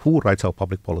 Who writes our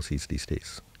public policies these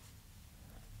days?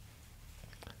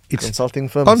 It's consulting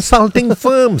firms. Consulting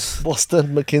firms.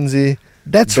 Boston, McKinsey,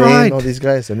 That's Bain, right. all these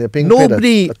guys, and they're paying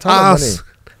Nobody a ton of money. asked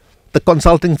the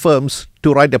consulting firms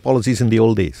to write their policies in the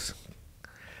old days.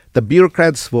 The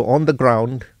bureaucrats were on the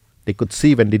ground. They could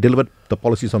see when they delivered the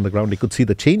policies on the ground, they could see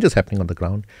the changes happening on the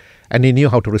ground, and they knew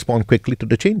how to respond quickly to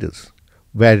the changes,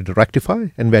 where to rectify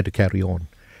and where to carry on,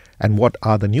 and what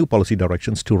are the new policy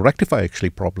directions to rectify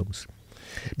actually problems.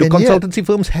 Do consultancy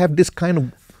firms have this kind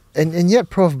of... And yet,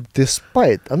 Prof,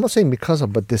 despite, I'm not saying because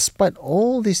of, but despite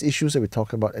all these issues that we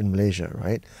talk about in Malaysia,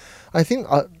 right, I think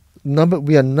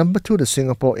we are number 2 to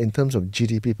Singapore in terms of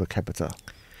GDP per capita,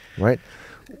 right?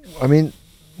 I mean,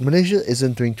 Malaysia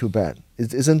isn't doing too bad.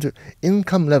 It isn't.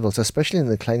 Income levels, especially in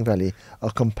the Klang Valley,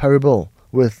 are comparable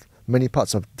with many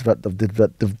parts of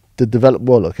the developed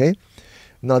world, okay?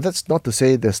 Now, that's not to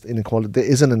say there's inequality. There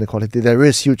isn't inequality. There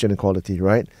is huge inequality,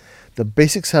 right? The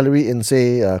basic salary in,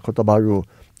 say, Kota Bharu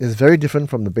is very different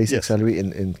from the basic salary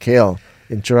in KL,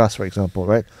 in Cheras, for example,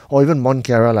 right? Or even Mont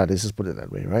Kiara, let's just put it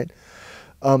that way, right?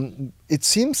 It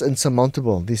seems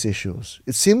insurmountable, these issues.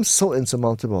 It seems so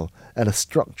insurmountable at a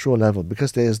structural level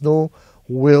because there is no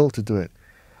will to do it.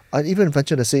 I'd even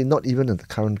venture to say not even in the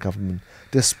current government,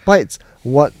 despite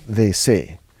what they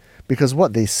say. Because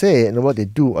what they say and what they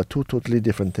do are two totally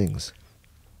different things.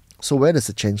 So where does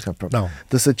the change come from? No.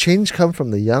 Does the change come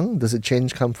from the young? Does the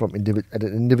change come from at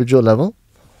an individual level?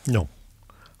 No,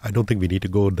 I don't think we need to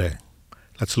go there.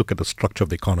 Let's look at the structure of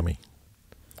the economy.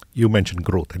 You mentioned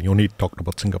growth, and you only talked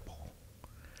about Singapore.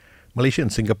 Malaysia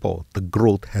and Singapore, the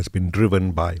growth has been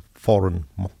driven by foreign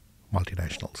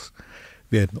multinationals.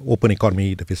 We have an open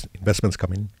economy, the investments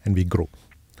come in, and we grow.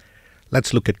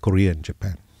 Let's look at Korea and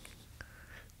Japan.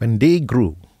 When they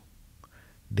grew,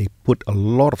 they put a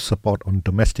lot of support on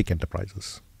domestic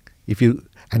enterprises.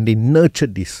 And they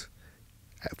nurtured these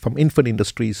from infant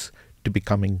industries to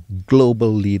becoming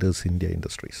global leaders in their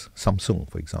industries. Samsung,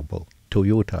 for example,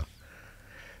 Toyota.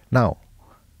 Now,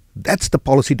 that's the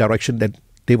policy direction that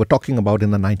they were talking about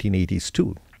in the 1980s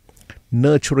too.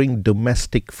 Nurturing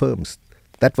domestic firms.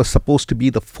 That was supposed to be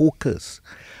the focus.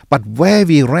 But where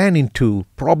we ran into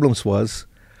problems was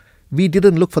we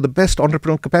didn't look for the best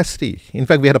entrepreneurial capacity. In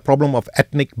fact, we had a problem of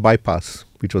ethnic bypass,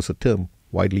 which was a term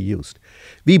widely used.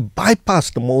 We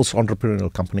bypassed the most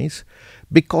entrepreneurial companies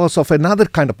because of another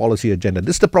kind of policy agenda.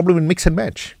 This is the problem in mix and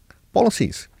match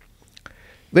policies.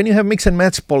 When you have mix and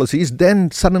match policies,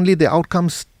 then suddenly the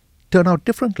outcomes turn out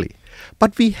differently.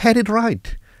 But we had it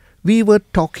right. We were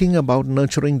talking about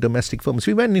nurturing domestic firms.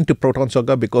 We went into Proton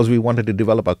Soga because we wanted to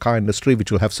develop a car industry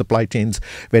which will have supply chains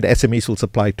where the SMEs will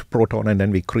supply to Proton, and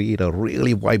then we create a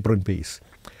really vibrant base.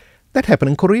 That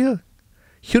happened in Korea.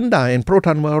 Hyundai and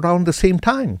Proton were around the same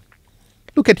time.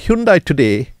 Look at Hyundai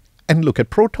today and look at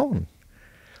Proton.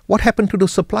 What happened to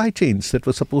those supply chains that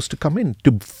were supposed to come in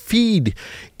to feed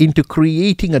into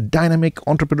creating a dynamic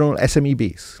entrepreneurial SME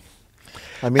base?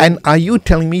 And are you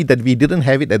telling me that we didn't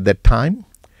have it at that time?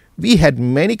 We had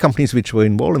many companies which were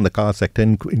involved in the car sector,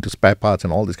 into spare parts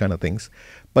and all these kind of things,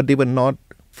 but they were not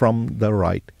from the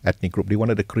right ethnic group. They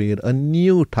wanted to create a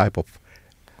new type of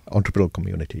entrepreneurial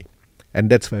community. And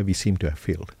that's where we seem to have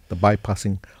failed, the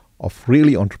bypassing of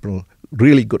really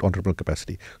good entrepreneurial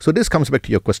capacity. So this comes back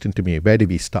to your question to me, where do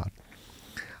we start?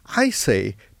 I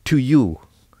say to you,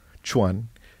 Chuan,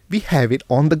 we have it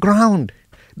on the ground.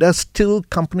 There are still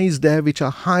companies there which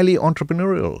are highly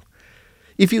entrepreneurial.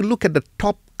 If you look at the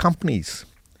top companies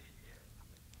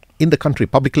in the country,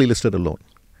 publicly listed alone,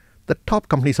 the top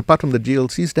companies, apart from the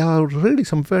GLCs, there are really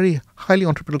some very highly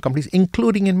entrepreneurial companies,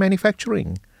 including in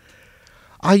manufacturing.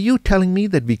 Are you telling me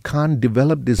that we can't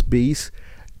develop this base,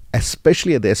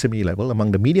 especially at the SME level,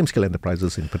 among the medium-scale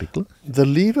enterprises in particular? The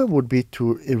lever would be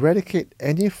to eradicate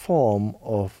any form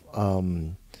of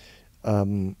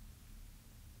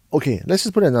okay, let's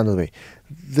just put it another way.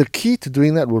 The key to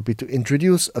doing that would be to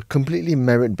introduce a completely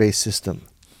merit-based system,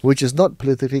 which is not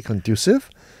politically conducive,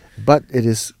 but it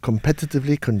is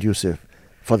competitively conducive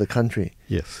for the country.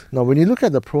 Yes. Now, when you look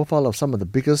at the profile of some of the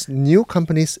biggest new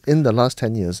companies in the last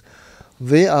 10 years,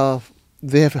 they have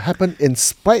happened in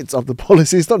spite of the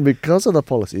policies, not because of the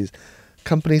policies.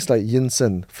 Companies like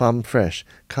Yinsen, Farm Fresh,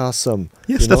 Karsam,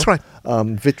 Yes, that's right.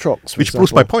 Vitrox, Which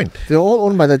proves my point. They're all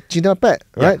owned by the Gina Pet,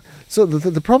 right? Yeah. So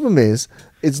the problem is,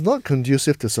 it's not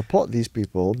conducive to support these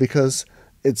people because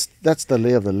that's the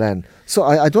lay of the land. So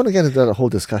I don't want to get into that whole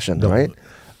discussion, No. right?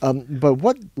 But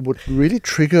what would really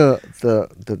trigger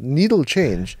the needle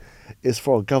change is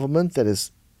for a government that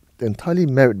is entirely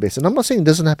merit-based. And I'm not saying it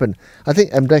doesn't happen. I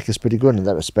think MDEC is pretty good in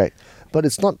that respect. But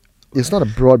it's not a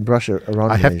broad brush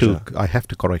around Malaysia. I have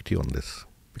to correct you on this,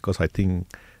 because I think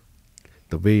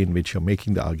the way in which you're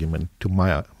making the argument, to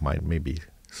my mind, may be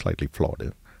slightly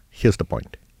flawed. Here's the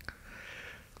point.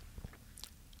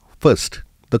 First,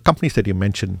 the companies that you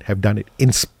mentioned have done it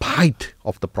in spite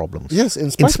of the problems. Yes, in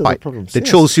spite of the problems. That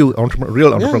yes. shows you real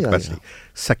entrepreneurial yeah, capacity. yeah.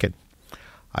 Second,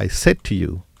 I said to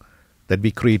you that we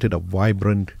created a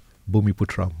vibrant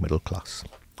Bumiputra middle class.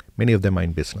 Many of them are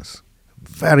in business,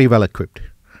 very well equipped.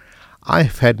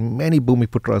 I've had many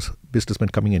Bumiputras businessmen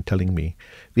coming in telling me,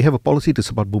 we have a policy to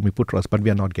support Bumiputras, but we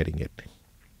are not getting it.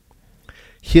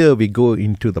 Here we go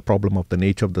into the problem of the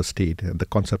nature of the state and the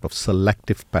concept of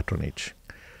selective patronage.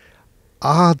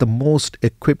 Are the most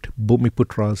equipped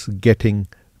Bumiputras getting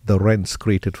the rents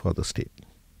created for the state?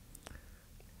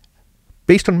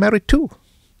 Based on merit too.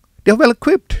 They are well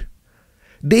equipped.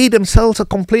 They themselves are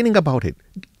complaining about it.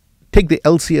 Take the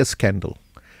LCS scandal.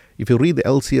 If you read the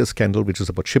LCS scandal, which is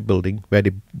about shipbuilding, where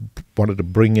they wanted to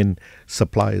bring in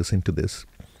suppliers into this.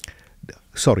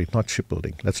 Sorry, not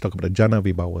shipbuilding. Let's talk about the Jana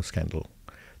Vibhawa scandal.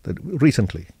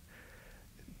 Recently,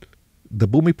 the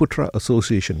Bumiputra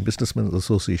Association, Businessmen's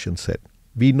Association said,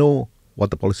 we know what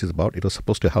the policy is about. It was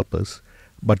supposed to help us,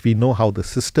 but we know how the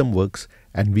system works,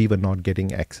 and we were not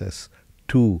getting access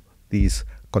to these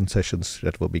concessions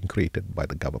that were being created by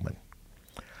the government.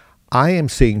 I am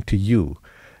saying to you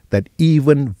that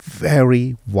even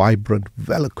very vibrant,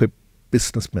 well-equipped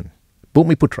businessmen,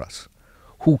 Bumiputras,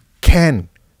 who can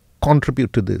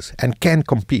contribute to this and can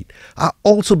compete, are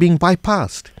also being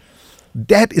bypassed.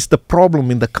 That is the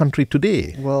problem in the country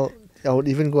today. Well, I would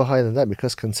even go higher than that,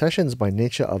 because concessions by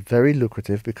nature are very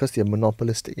lucrative because they're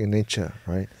monopolistic in nature,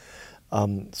 right?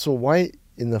 So why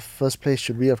in the first place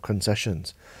should we have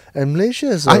concessions? And Malaysia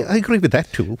is I agree with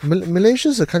that too. Malaysia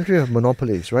is a country of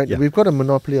monopolies, right? Yeah. We've got a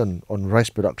monopoly on rice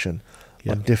production,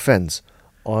 Yeah. on defense,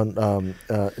 on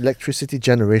electricity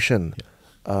generation,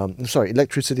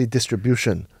 electricity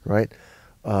distribution, right?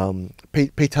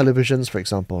 Pay televisions, for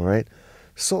example, right?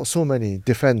 So many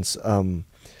defense.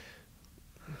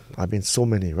 So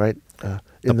many, right?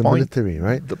 In the military,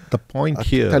 right? The point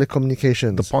here,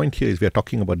 telecommunications. the point here is we are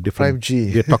talking about different.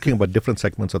 5G. We are talking about different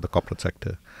segments of the corporate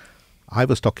sector. I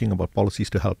was talking about policies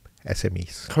to help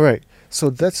SMEs. Correct. So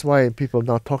that's why people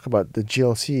now talk about the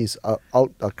GLCs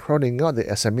are crowding out the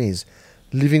SMEs,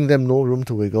 leaving them no room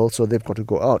to wiggle, so they've got to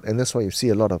go out. And that's why you see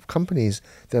a lot of companies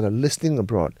that are listing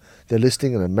abroad. They're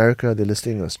listing in America, they're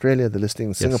listing in Australia, they're listing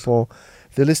in Singapore,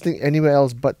 they're listing anywhere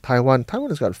else but Taiwan. Taiwan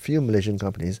has got a few Malaysian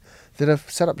companies that have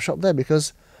set up shop there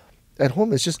because at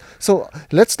home it's just... So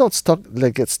let's not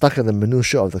get stuck in the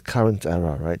minutiae of the current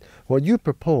era, right? What you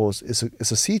propose is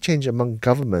a sea change among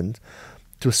government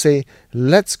to say,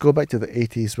 let's go back to the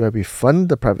 80s where we fund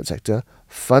the private sector,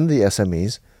 fund the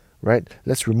SMEs, right?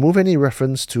 Let's remove any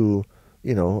reference to,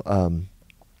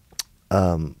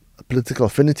 political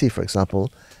affinity, for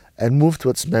example, and move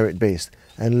towards merit-based.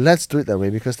 And let's do it that way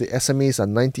because the SMEs are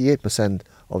 98%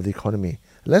 of the economy.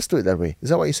 Let's do it that way. Is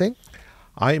that what you're saying?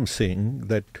 I am saying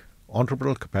that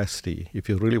entrepreneurial capacity, if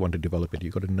you really want to develop it,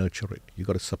 you've got to nurture it. You've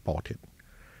got to support it.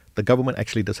 The government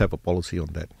actually does have a policy on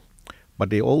that. But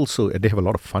they have a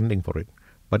lot of funding for it.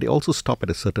 But they also stop at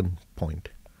a certain point.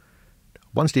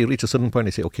 Once they reach a certain point,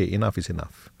 they say, okay, enough is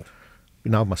enough. We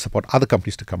now must support other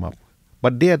companies to come up.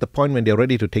 But they're at the point when they're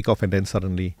ready to take off, and then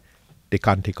suddenly they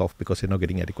can't take off because they're not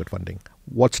getting adequate funding.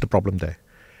 What's the problem there?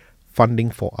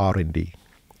 funding for R&D,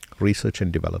 research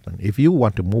and development. If you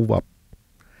want to move up,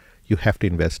 you have to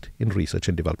invest in research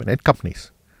and development at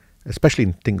companies, especially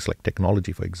in things like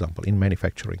technology, for example, in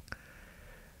manufacturing.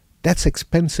 That's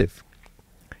expensive.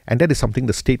 And that is something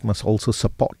the state must also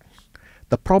support.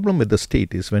 The problem with the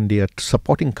state is when they are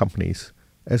supporting companies,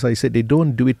 as I said, they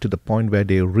don't do it to the point where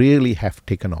they really have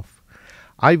taken off.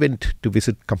 I went to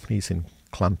visit companies in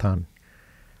Kelantan,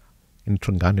 in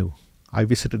Terengganu. I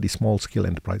visited the small-scale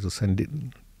enterprises,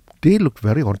 and they looked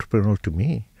very entrepreneurial to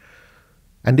me.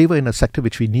 And they were in a sector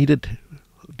which we needed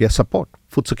their support,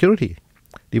 food security.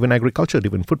 They were in agriculture, they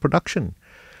were in food production,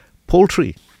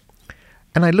 poultry.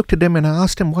 And I looked at them and I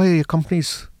asked them, why are your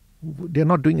companies, they're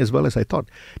not doing as well as I thought?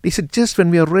 They said, just when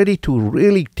we are ready to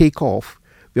really take off,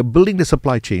 we are building the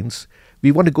supply chains,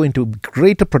 we want to go into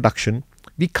greater production,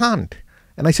 we can't.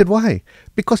 And I said, why?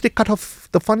 Because they cut off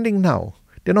the funding now.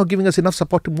 They're not giving us enough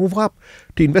support to move up,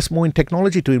 to invest more in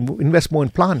technology, to invest more in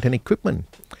plant and equipment.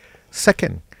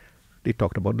 Second, they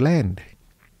talked about land.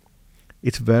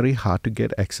 It's very hard to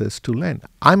get access to land.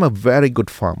 I'm a very good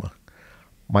farmer.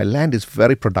 My land is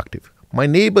very productive. My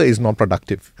neighbor is not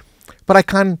productive. But I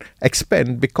can't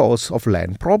expand because of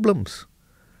land problems.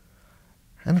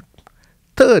 And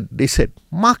third, they said,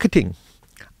 marketing.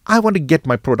 I want to get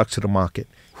my products to the market.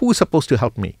 Who is supposed to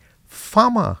help me?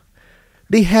 Farmer.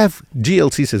 They have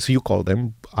GLCs, as you call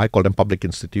them, I call them public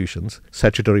institutions,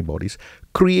 statutory bodies,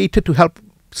 created to help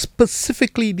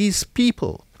specifically these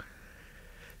people.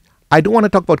 I don't want to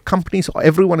talk about companies.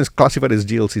 Everyone is classified as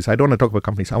GLCs. I don't want to talk about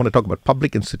companies. I want to talk about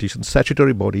public institutions,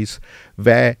 statutory bodies,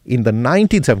 where in the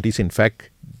 1970s, in fact,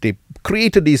 they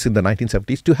created these in the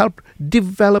 1970s to help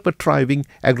develop a thriving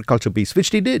agriculture base,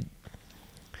 which they did.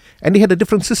 And they had a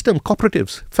different system,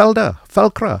 cooperatives, Felda,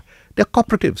 Felcra, they're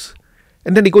cooperatives.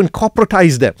 And then they go and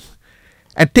corporatize them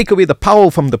and take away the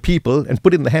power from the people and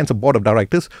put it in the hands of board of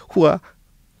directors who are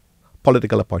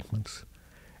political appointments.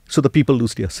 So the people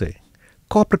lose their say.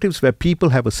 Cooperatives where people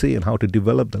have a say in how to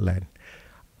develop the land.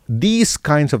 These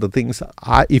kinds of the things,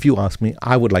 if you ask me,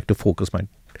 I would like to focus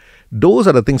those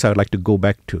are the things I would like to go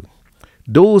back to.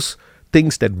 Those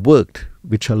things that worked,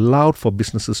 which allowed for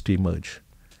businesses to emerge.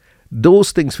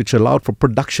 Those things which allowed for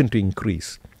production to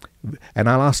increase. And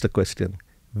I'll ask the question,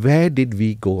 where did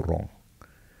we go wrong?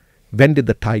 When did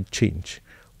the tide change?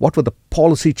 What were the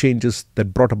policy changes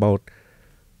that brought about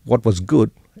what was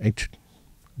good and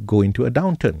go into a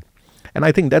downturn? And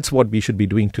I think that's what we should be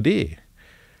doing today.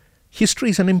 History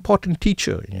is an important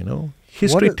teacher,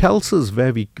 History tells us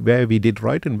where we did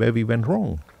right and where we went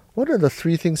wrong. What are the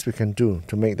three things we can do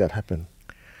to make that happen?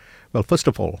 Well, first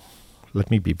of all, let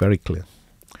me be very clear.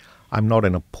 I'm not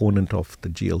an opponent of the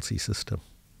GLC system.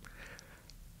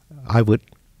 I would,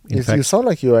 in fact... You sound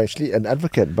like you're actually an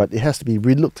advocate, but it has to be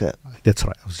relooked at. That's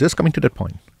right. I was just coming to that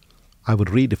point. I would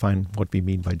redefine what we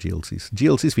mean by GLCs.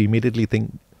 GLCs, we immediately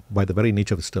think, by the very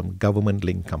nature of the term,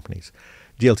 government-linked companies.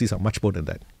 GLCs are much more than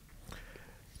that.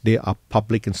 They are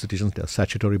public institutions. They are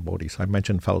statutory bodies. I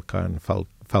mentioned Falca and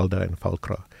Falda and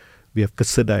Falcra. We have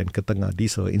Keseda and Ketengah.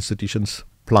 These are institutions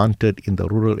planted in the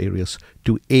rural areas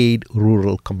to aid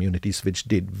rural communities, which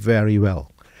did very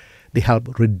well. They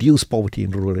help reduce poverty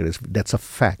in rural areas. That's a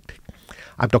fact.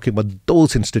 I'm talking about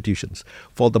those institutions.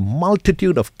 For the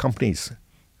multitude of companies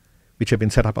which have been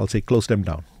set up, I'll say close them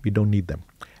down. We don't need them.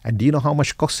 And do you know how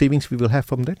much cost savings we will have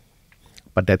from that?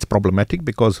 But that's problematic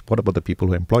because what about the people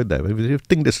who employed there? We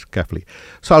think this carefully.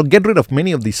 So I'll get rid of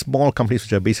many of these small companies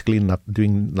which are basically not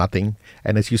doing nothing.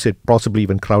 And as you said, possibly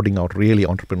even crowding out really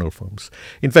entrepreneurial firms.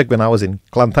 In fact, when I was in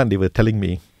Kelantan, they were telling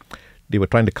me they were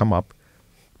trying to come up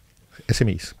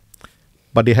SMEs.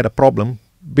 But they had a problem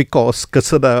because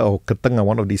Keseda or Ketengah,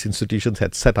 one of these institutions,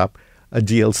 had set up a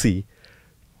GLC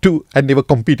and they were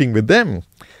competing with them.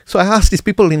 So I asked these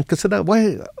people in Keseda,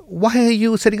 why are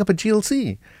you setting up a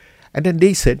GLC? And then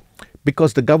they said,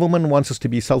 because the government wants us to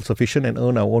be self-sufficient and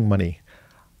earn our own money.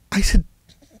 I said,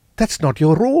 that's not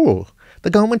your role. The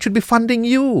government should be funding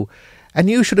you. And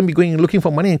you shouldn't be going and looking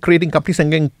for money and creating companies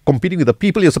and then competing with the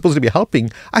people you're supposed to be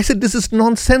helping. I said, this is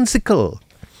nonsensical.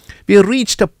 We have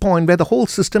reached a point where the whole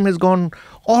system has gone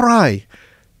awry.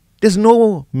 There's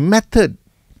no method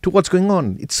to what's going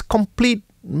on. It's complete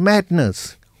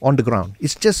madness on the ground.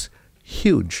 It's just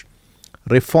huge.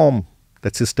 Reform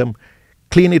that system,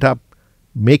 clean it up,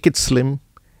 make it slim,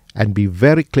 and be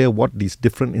very clear what these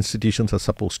different institutions are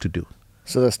supposed to do.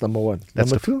 So that's number one. That's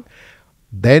number two?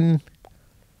 Then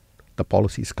the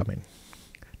policies come in.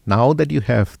 Now that you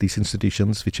have these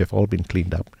institutions which have all been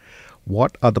cleaned up,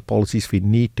 what are the policies we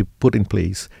need to put in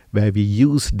place where we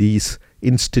use these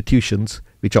institutions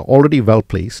which are already well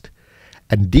placed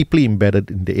and deeply embedded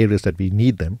in the areas that we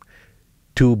need them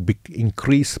to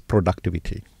increase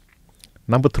productivity.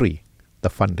 Number 3, the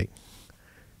funding.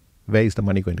 Where is the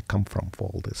money going to come from for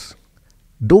all this?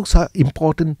 Those are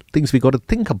important things we got to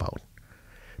think about.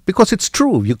 Because it's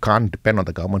true, you can't depend on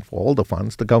the government for all the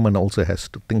funds. The government also has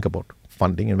to think about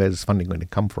funding and where is funding going to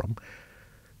come from.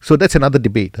 So that's another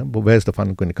debate. But where's the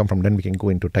fund going to come from? Then we can go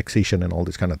into taxation and all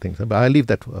these kind of things. But I'll leave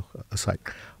that aside.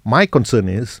 My concern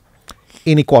is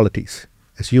inequalities,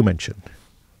 as you mentioned.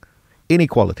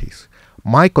 Inequalities.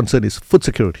 My concern is food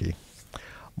security.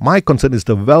 My concern is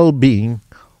the well-being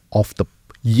of the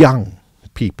young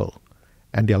people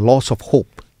and their loss of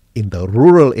hope in the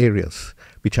rural areas,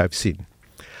 which I've seen.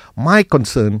 My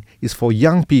concern is for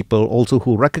young people also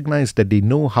who recognize that they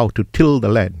know how to till the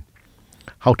land,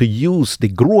 how to use, they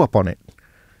grew up on it,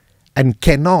 and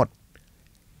cannot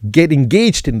get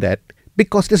engaged in that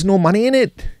because there's no money in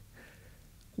it.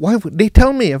 Why would they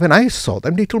tell me, when I saw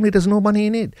them, they told me there's no money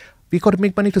in it. We got to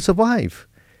make money to survive.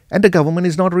 And the government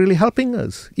is not really helping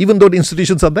us, even though the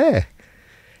institutions are there.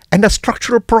 And there are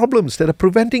structural problems that are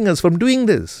preventing us from doing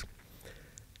this.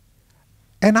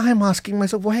 And I'm asking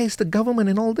myself, where is the government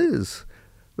in all this?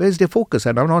 Where is their focus?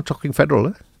 And I'm not talking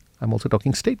federal. I'm also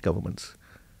talking state governments.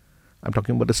 I'm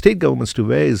talking about the state governments too.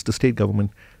 Where is the state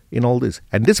government in all this?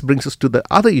 And this brings us to the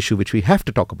other issue which we have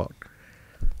to talk about.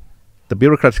 The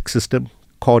bureaucratic system,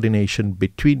 coordination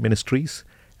between ministries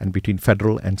and between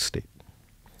federal and state.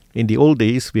 In the old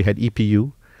days, we had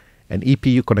EPU, and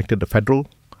EPU connected the federal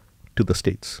to the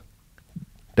states.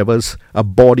 There was a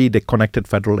body that connected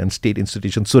federal and state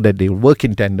institutions so that they work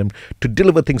in tandem to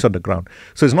deliver things on the ground.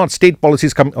 So it's not state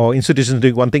policies or institutions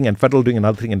doing one thing and federal doing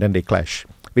another thing and then they clash,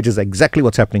 which is exactly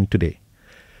what's happening today.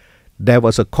 There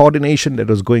was a coordination that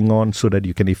was going on so that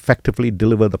you can effectively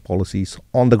deliver the policies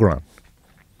on the ground.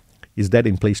 Is that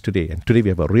in place today? And today we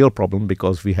have a real problem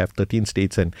because we have 13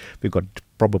 states and we've got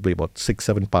probably about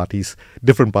 6-7 parties,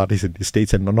 different parties in the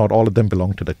states, and not all of them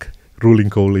belong to the ruling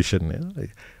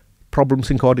coalition. Problems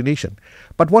in coordination.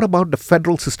 But what about the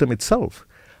federal system itself?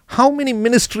 How many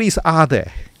ministries are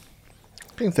there?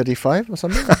 I think 35 or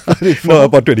something? 34? No,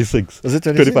 about 26. Is it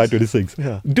 26? 25, 26.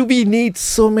 Yeah. Do we need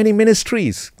so many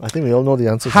ministries? I think we all know the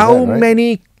answer to that,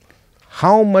 right?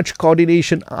 How much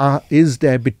coordination is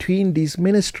there between these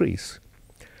ministries?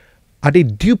 Are they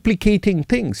duplicating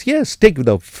things? Yes, take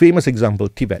the famous example,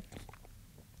 Tibet.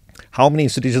 How many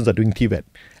institutions are doing Tibet?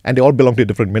 And they all belong to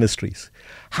different ministries.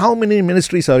 How many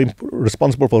ministries are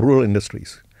responsible for rural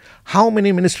industries? How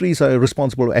many ministries are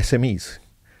responsible for SMEs?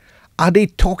 Are they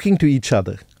talking to each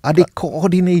other? Are they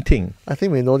coordinating? I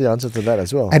think we know the answer to that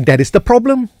as well. And that is the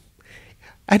problem.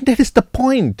 And that is the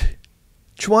point.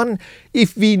 Chuan,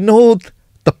 if we know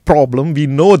the problem, we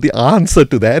know the answer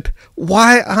to that,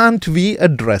 why aren't we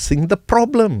addressing the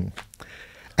problem?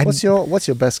 And what's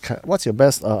your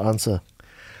best answer?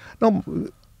 No,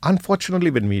 unfortunately,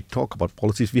 when we talk about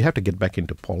policies, we have to get back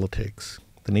into politics,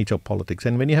 the nature of politics.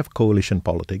 And when you have coalition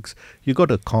politics, you got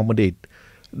to accommodate.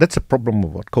 That's a problem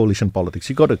about coalition politics.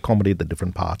 You got to accommodate the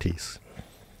different parties.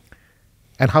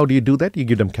 And how do you do that? You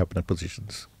give them cabinet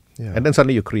positions. Yeah. And then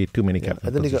suddenly you create too many cabinet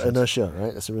and then positions. you got inertia,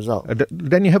 right, as a result.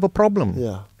 Then you have a problem.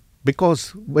 Yeah.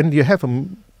 Because when you have a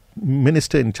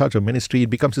minister in charge of ministry, it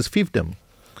becomes his fiefdom.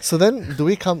 So then, do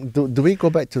we go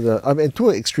back to two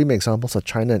extreme examples are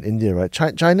China and India, right?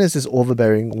 China is this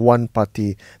overbearing one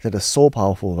party that is so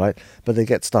powerful, right? But they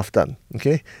get stuff done,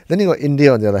 okay? Then you got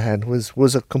India on the other hand,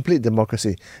 who's a complete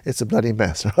democracy. It's a bloody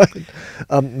mess, right?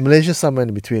 Malaysia somewhere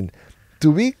in between.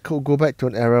 Do we go back to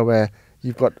an era where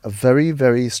you've got a very,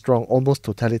 very strong, almost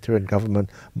totalitarian government,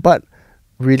 but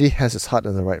really has its heart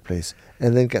in the right place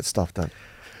and then gets stuff done?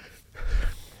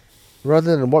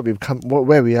 Rather than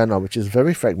where we are now, which is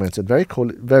very fragmented, very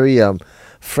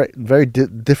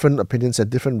different opinions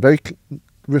and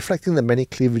reflecting the many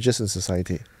cleavages in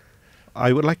society.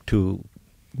 I would like to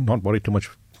not worry too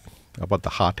much about the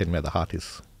heart and where the heart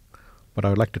is, but I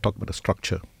would like to talk about the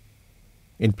structure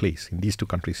in place in these two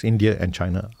countries. India and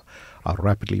China are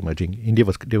rapidly emerging. India,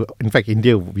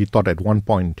 we thought at one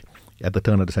point at the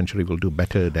turn of the century will do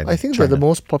better than I think China. they're the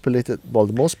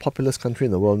most populous country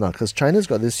in the world now, because China's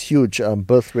got this huge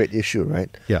birth rate issue, right?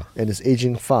 Yeah. And it's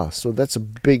aging fast. So that's a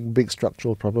big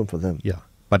structural problem for them. Yeah.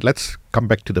 But let's come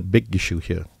back to the big issue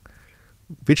here.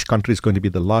 Which country is going to be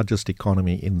the largest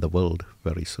economy in the world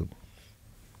very soon?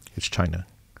 It's China.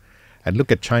 And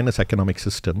look at China's economic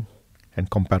system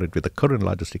and compare it with the current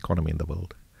largest economy in the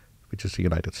world, which is the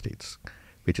United States,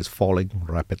 which is falling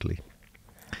rapidly.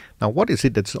 Now, what is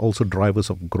it that's also drivers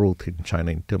of growth in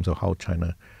China in terms of how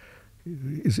China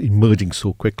is emerging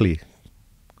so quickly?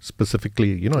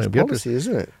 Specifically, It's policy,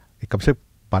 isn't it? It comes up,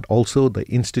 but also the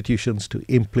institutions to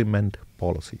implement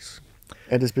policies.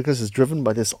 And it's because it's driven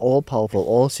by this all-powerful,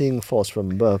 all-seeing force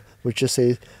from above, which just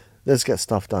says, let's get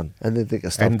stuff done. And then they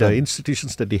get stuff And done. the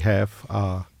institutions that they have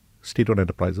are state-owned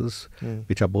enterprises,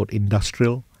 which are both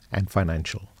industrial and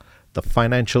financial. The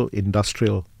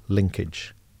financial-industrial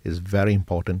linkage is very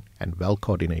important and well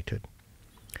coordinated.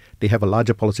 They have a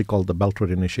larger policy called the Belt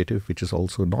Road Initiative, which is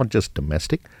also not just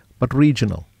domestic, but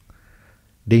regional.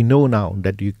 They know now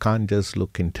that you can't just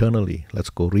look internally, let's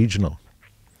go regional.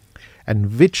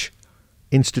 And which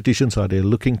institutions are they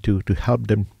looking to help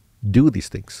them do these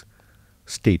things?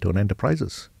 State-owned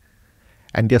enterprises.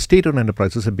 And their state-owned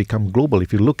enterprises have become global.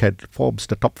 If you look at Forbes,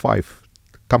 the top 5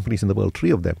 companies in the world, 3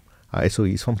 of them are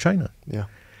SOEs from China. Yeah.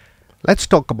 Let's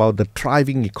talk about the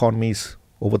thriving economies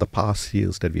over the past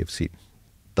years that we have seen.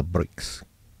 The BRICS,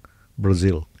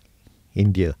 Brazil,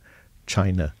 India,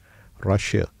 China,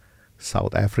 Russia,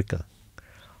 South Africa.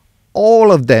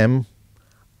 All of them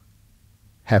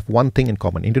have one thing in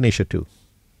common, Indonesia too,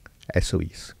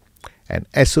 SOEs. And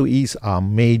SOEs are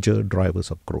major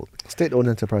drivers of growth. State-owned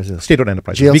enterprises. State-owned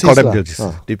enterprises. GLCs We call them lah.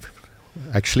 GLCs.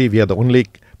 Actually, we are the only,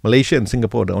 Malaysia and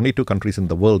Singapore are the only 2 countries in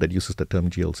the world that uses the term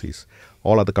GLCs.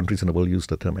 All other countries in the world use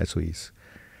the term SOEs.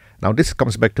 Now, this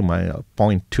comes back to my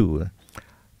point 2.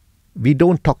 We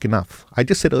don't talk enough. I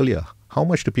just said earlier, how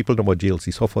much do people know about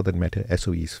GLCs or for that matter,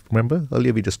 SOEs? Remember,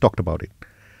 earlier we just talked about it.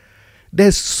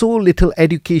 There's so little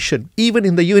education, even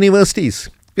in the universities.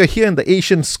 We are here in the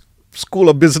Asian School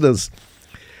of Business.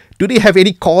 Do they have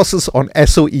any courses on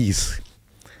SOEs?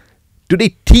 Do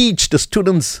they teach the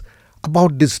students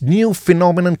about this new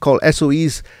phenomenon called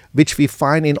SOEs, which we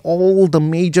find in all the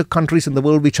major countries in the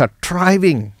world which are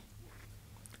thriving?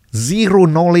 Zero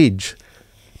knowledge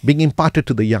being imparted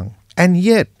to the young. And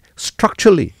yet,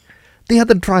 structurally, they are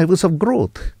the drivers of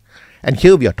growth. And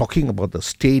here we are talking about the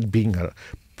state being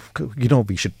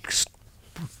we should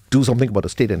do something about the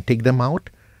state and take them out.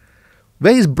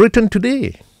 Where is Britain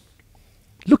today?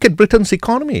 Look at Britain's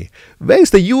economy. Where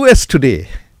is the US today?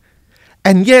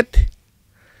 And yet,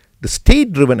 the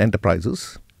state-driven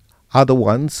enterprises are the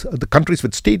ones, the countries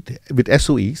with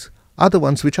SOEs are the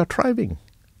ones which are thriving.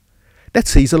 That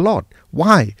says a lot.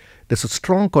 Why? There's a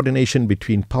strong coordination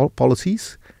between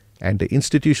policies and the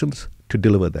institutions to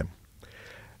deliver them.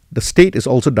 The state is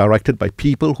also directed by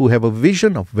people who have a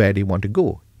vision of where they want to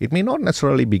go. It may not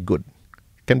necessarily be good.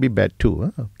 It can be bad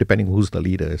too, depending who's the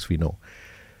leader, as we know.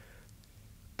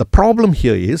 The problem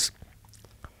here is,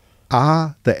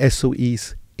 are the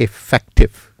SOEs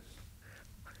effective?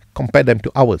 Compare them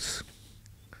to ours.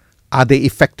 Are they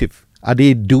effective? Are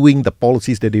they doing the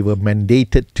policies that they were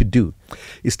mandated to do?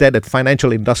 Is there that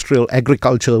financial, industrial,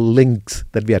 agricultural links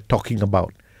that we are talking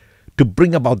about to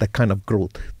bring about that kind of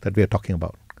growth that we are talking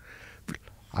about?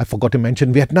 I forgot to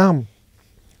mention Vietnam.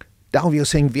 Now we are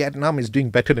saying Vietnam is doing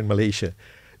better than Malaysia.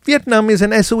 Vietnam is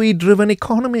an SOE-driven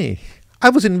economy. I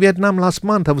was in Vietnam last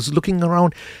month. I was looking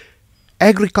around.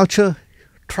 Agriculture,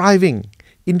 thriving.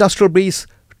 Industrial base,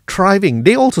 thriving.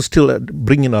 They also still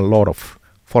bring in a lot of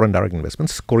foreign direct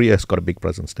investments. Korea has got a big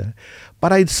presence there.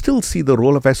 But I still see the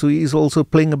role of SOEs also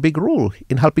playing a big role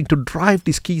in helping to drive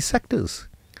these key sectors.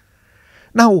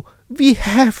 Now, we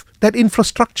have that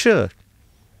infrastructure.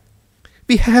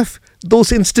 We have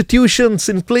those institutions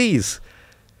in place.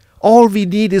 All we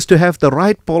need is to have the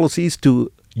right policies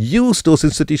to use those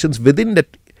institutions within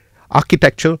that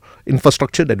architecture,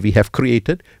 infrastructure that we have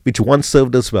created, which once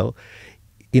served us well,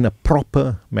 in a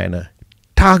proper manner,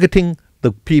 targeting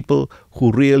the people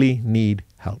who really need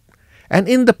help. And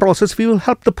in the process, we will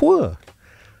help the poor.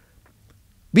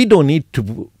 We don't need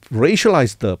to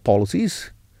racialize the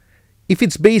policies. If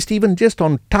it's based even just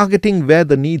on targeting where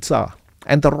the needs are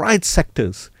and the right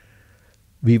sectors,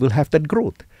 we will have that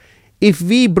growth. If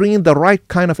we bring in the right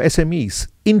kind of SMEs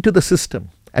into the system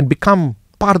and become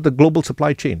part of the global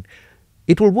supply chain,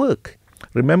 it will work.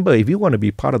 Remember, if you want to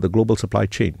be part of the global supply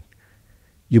chain,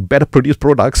 you better produce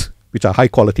products which are high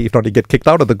quality, if not you get kicked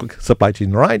out of the supply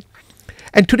chain, right?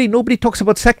 And today nobody talks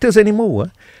about sectors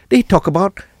anymore. They talk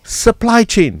about supply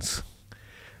chains.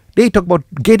 They talk about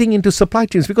getting into supply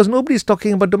chains because nobody is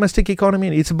talking about domestic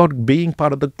economy. It's about being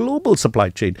part of the global supply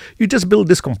chain. You just build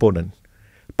this component,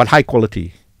 but high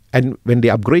quality. And when they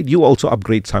upgrade, you also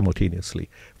upgrade simultaneously.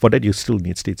 For that, you still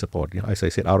need state support. As I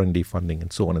said, R&D funding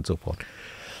and so on and so forth.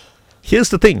 Here's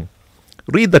the thing.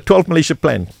 Read the 12 Malaysia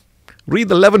plan. Read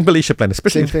the 11 Malaysia plan.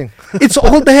 Especially, Same thing. It's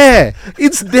all there.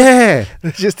 It's there.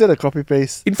 Just did a copy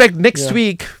paste. In fact, next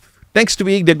week,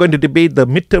 they're going to debate the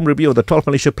midterm review of the 12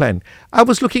 Malaysia plan. I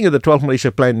was looking at the 12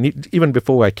 Malaysia plan even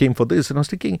before I came for this, and I was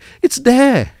thinking, it's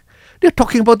there. They're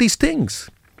talking about these things.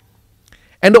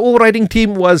 And the overriding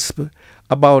theme was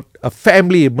about a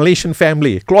family, a Malaysian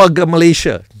family, Keluarga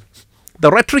Malaysia.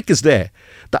 The rhetoric is there.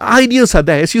 The ideas are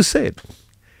there, as you said.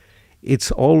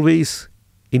 It's always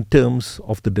in terms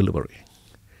of the delivery.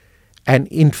 And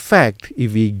in fact,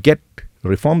 if we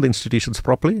reform the institutions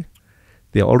properly,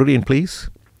 they are already in place,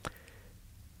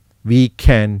 we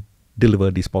can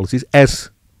deliver these policies as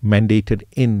mandated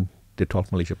in the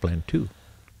 12th Malaysia Plan too.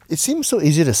 It seems so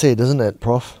easy to say, doesn't it,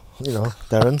 Prof?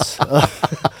 Terence.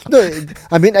 No,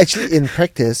 I mean, actually, in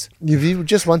practice, if you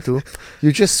just want to,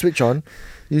 you just switch on,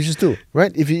 you just do,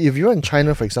 right? If you're in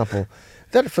China, for example,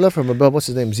 that fella from above, what's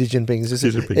his name, Xi Jinping, just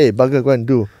says, hey, bugger, go and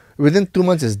do. Within 2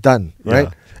 months, it's done, right?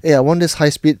 Yeah. Hey, I want this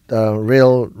high-speed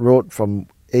railroad from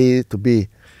A to B.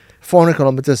 400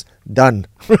 kilometers, done,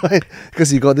 right?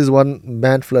 Because you got this one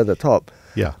man fella at the top.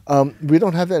 Yeah. We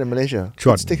don't have that in Malaysia.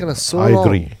 John, it's taken us so I long.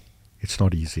 agree. It's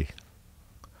not easy.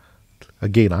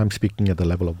 Again, I'm speaking at the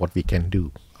level of what we can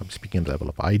do. I'm speaking at the level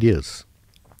of ideas,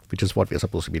 which is what we're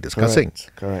supposed to be discussing.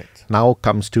 Correct. Now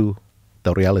comes to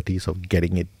the realities of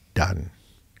getting it done.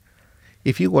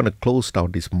 If you want to close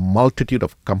down this multitude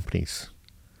of companies,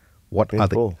 what are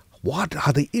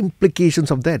the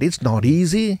implications of that? It's not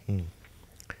easy.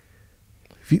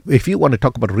 If you want to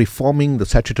talk about reforming the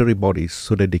statutory bodies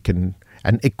so that they can,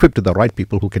 and equip the right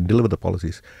people who can deliver the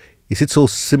policies, is it so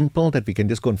simple that we can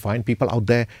just go and find people out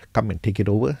there, come and take it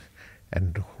over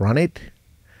and run it?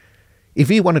 If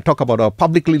we want to talk about our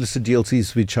publicly listed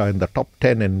GLCs, which are in the top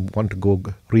 10 and want to go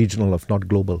regional, if not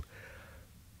global,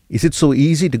 is it so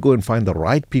easy to go and find the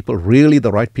right people, really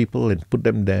the right people, and put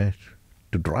them there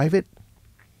to drive it?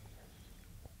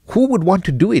 Who would want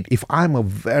to do it if I'm a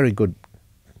very good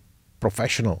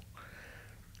professional?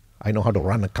 I know how to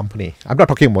run a company. I'm not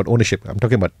talking about ownership. I'm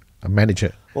talking about a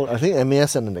manager. Well, I think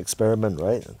MAS and an experiment,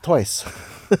 right? Twice.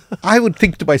 I would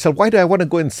think to myself, why do I want to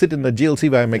go and sit in a GLC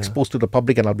where I'm exposed to the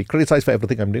public and I'll be criticized for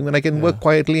everything I'm doing when I can work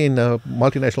quietly in a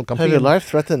multinational company? Have your life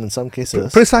threatened in some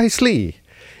cases. Precisely.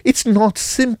 It's not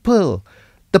simple.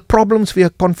 The problems we are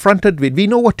confronted with, we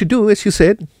know what to do, as you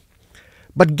said,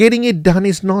 but getting it done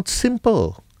is not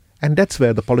simple. And that's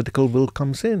where the political will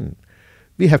comes in.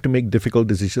 We have to make difficult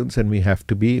decisions, and we have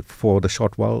to be, for the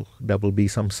short while, there will be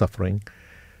some suffering.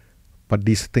 But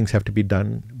these things have to be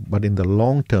done. But in the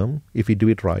long term, if we do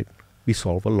it right, we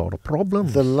solve a lot of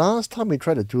problems. The last time we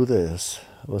tried to do this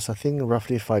was, I think,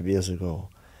 roughly 5 years ago.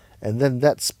 And then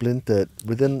that splintered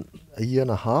within a year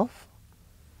and a half.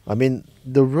 I mean,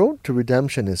 the road to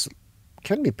redemption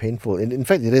can be painful. In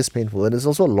fact, it is painful, and it's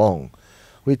also long.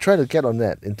 We tried to get on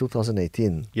that in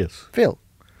 2018. Yes. Failed,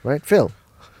 right? Failed.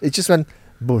 It just went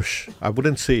bush. I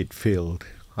wouldn't say it failed.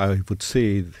 I would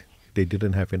say they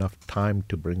didn't have enough time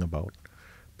to bring about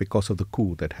because of the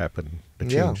coup that happened, the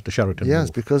change, the Sheraton Yes,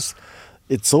 move. because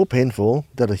it's so painful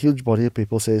that a huge body of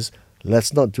people says,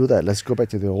 let's not do that. Let's go back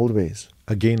to the old ways.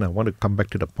 Again, I want to come back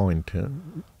to the point.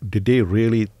 Did they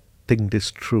really think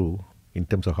this through in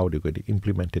terms of how they're going to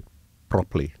implement it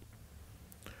properly?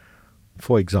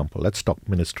 For example, let's talk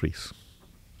ministries.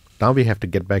 Now we have to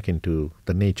get back into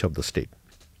the nature of the state.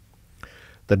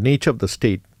 The nature of the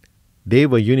state, they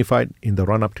were unified in the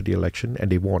run-up to the election, and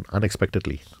they won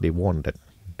unexpectedly. They won that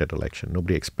election.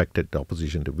 Nobody expected the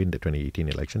opposition to win the 2018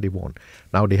 election. They won.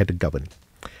 Now they had to govern.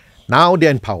 Now they're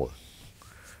in power.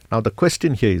 Now the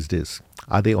question here is this: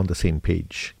 are they on the same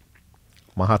page?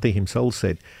 Mahathir himself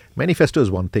said, manifesto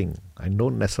is one thing. I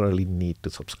don't necessarily need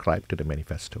to subscribe to the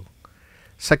manifesto.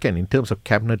 Second, in terms of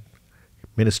cabinet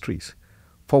ministries,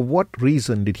 for what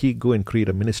reason did he go and create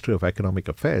a Ministry of Economic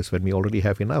Affairs when we already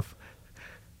have enough?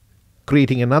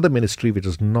 Creating another ministry which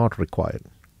is not required,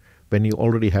 when you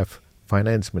already have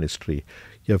Finance Ministry,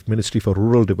 you have Ministry for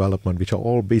Rural Development, which are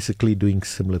all basically doing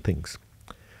similar things.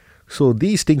 So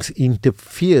these things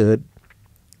interfered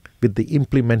with the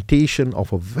implementation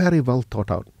of a very well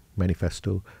thought out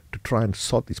manifesto to try and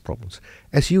sort these problems.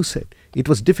 As you said, it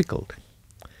was difficult.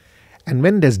 And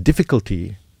when there's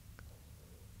difficulty,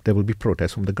 there will be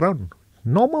protests from the ground.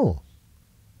 Normal.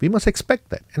 We must expect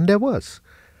that. And there was.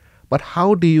 But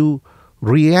how do you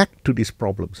react to these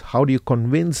problems? How do you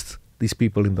convince these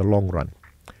people in the long run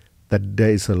that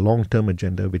there is a long-term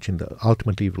agenda which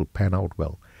ultimately will pan out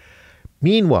well?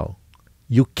 Meanwhile,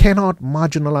 you cannot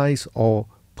marginalize or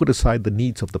put aside the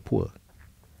needs of the poor.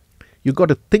 You've got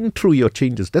to think through your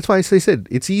changes. That's why I said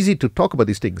it's easy to talk about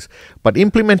these things. But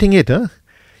implementing it,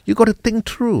 you got to think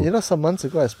through. Some months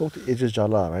ago I spoke to Idris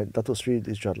Jala, right? Dato Sri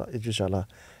Idris Jala.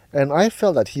 And I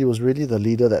felt that he was really the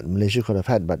leader that Malaysia could have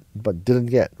had, but didn't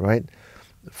get, right?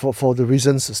 For the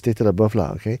reasons stated above,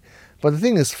 okay? But the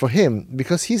thing is, for him,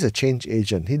 because he's a change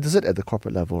agent, he does it at the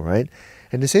corporate level, right?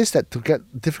 And he says that to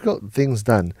get difficult things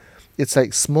done, it's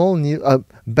like small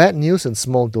bad news in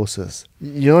small doses.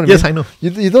 You know what I Yes, mean? I know.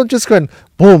 You don't just go and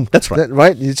boom. That's right.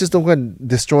 Right? You just don't go and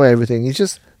destroy everything. You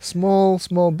just small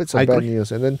bits of I bad agree.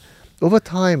 news, and then over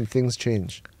time things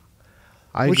change.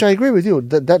 I Which I agree with you.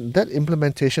 That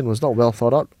implementation was not well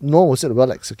thought out, nor was it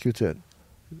well executed.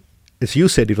 as you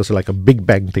said, it was like a Big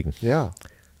Bang thing. Yeah.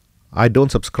 I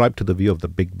don't subscribe to the view of the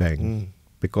Big Bang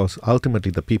because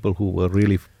ultimately the people who were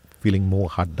really feeling more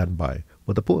hard done by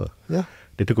were the poor. Yeah.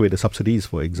 They took away the subsidies,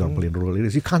 for example, in rural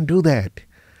areas. You can't do that.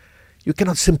 You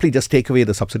cannot simply just take away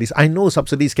the subsidies. I know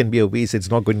subsidies can be a waste. It's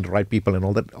not going to the right people and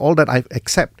all that. All that I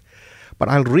accept. But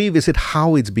I'll revisit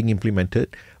how it's being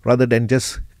implemented rather than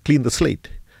just clean the slate,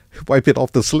 wipe it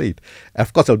off the slate.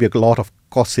 Of course, there'll be a lot of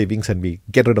cost savings and we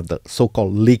get rid of the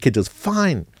so-called leakages.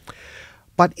 Fine.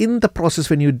 But in the process,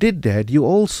 when you did that, you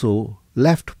also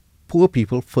left poor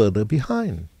people further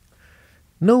behind.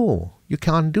 No, you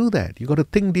can't do that. You got to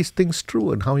think these things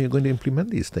through and how you're going to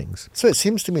implement these things. So it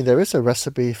seems to me there is a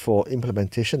recipe for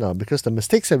implementation now, because the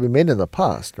mistakes have been made in the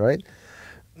past, right?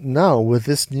 Now, with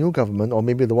this new government, or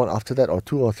maybe the one after that, or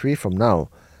 2 or 3 from now,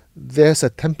 there's a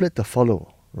template to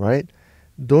follow, right?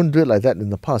 Don't do it like that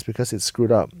in the past because it's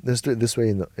screwed up. Let's do it this way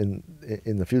in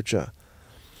the future.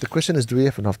 The question is, do we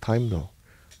have enough time though?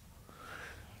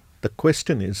 The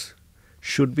question is,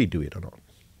 should we do it or not?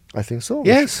 I think so.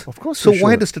 Yes. Of course. So we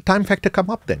why should. does the time factor come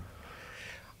up then?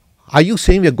 Are you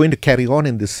saying we're going to carry on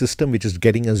in this system which is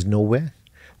getting us nowhere?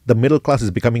 The middle class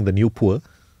is becoming the new poor.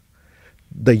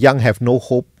 The young have no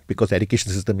hope because the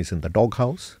education system is in the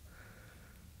doghouse.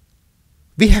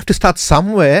 We have to start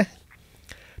somewhere.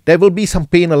 There will be some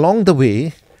pain along the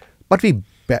way, but we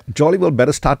jolly well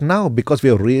better start now because we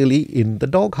are really in the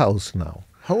doghouse now.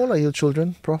 How old are your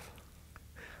children, Prof?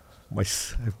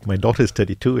 My daughter is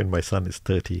 32 and my son is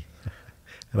 30.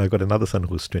 And I've got another son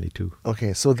who's 22.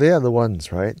 Okay, so they are the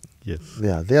ones, right? Yes.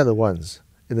 Yeah, they are the ones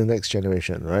in the next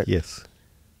generation, right? Yes.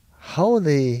 How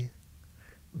they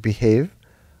behave,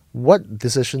 what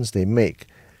decisions they make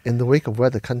in the wake of where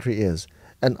the country is,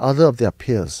 and other of their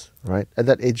peers, right, at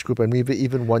that age group and maybe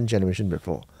even one generation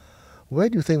before. Where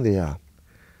do you think they are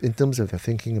in terms of their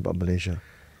thinking about Malaysia?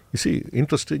 You see,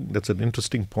 interesting. That's an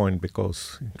interesting point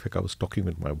because, in fact, I was talking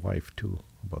with my wife too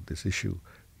about this issue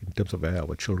in terms of where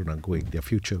our children are going, their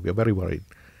future. We are very worried.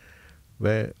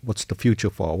 What's the future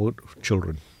for our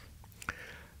children?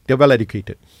 They're well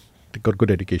educated. They got good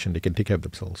education. They can take care of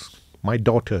themselves. My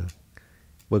daughter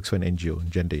works for an NGO on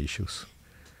gender issues.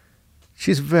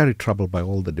 She's very troubled by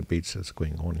all the debates that's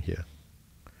going on here.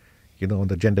 You know,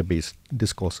 the gender-based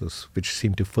discourses which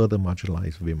seem to further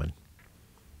marginalize women,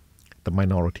 the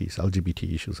minorities,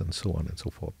 LGBT issues, and so on and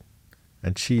so forth.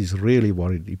 And she's really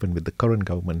worried, even with the current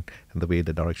government and the way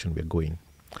the direction we're going.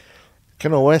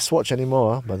 Cannot wear Swatch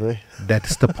anymore, by the way.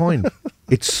 That's the point.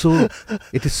 It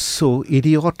is so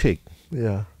idiotic.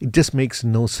 Yeah, It just makes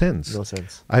no sense. no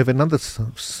sense. I have another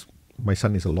my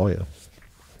son is a lawyer.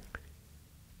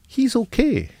 He's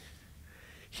okay.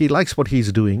 He likes what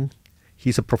he's doing.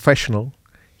 He's a professional.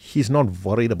 He's not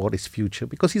worried about his future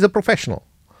because he's a professional.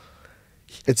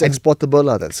 It's And exportable,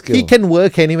 that skill. He can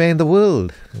work anywhere in the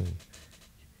world.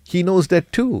 He knows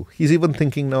that too. He's even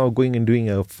thinking now of going and doing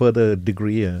a further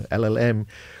degree, a LLM,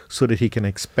 so that he can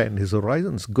expand his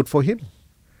horizons. Good for him.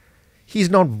 He's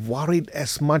not worried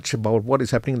as much about what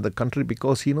is happening in the country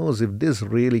because he knows if this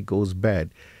really goes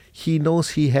bad, he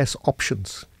knows he has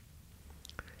options.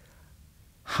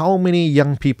 How many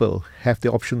young people have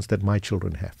the options that my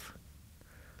children have?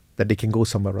 That they can go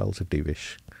somewhere else if they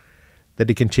wish. That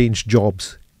they can change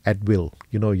jobs at will.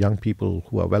 You know, young people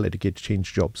who are well educated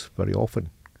change jobs very often.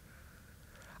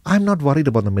 I'm not worried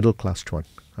about the middle class one.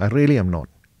 I really am not.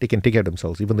 They can take care of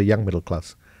themselves, even the young middle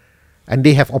class. And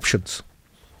they have options.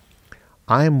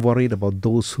 I am worried about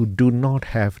those who do not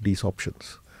have these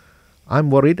options. I'm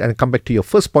worried, and I come back to your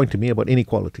first point to me about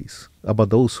inequalities,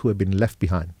 about those who have been left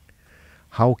behind.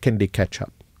 How can they catch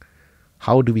up?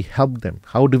 How do we help them?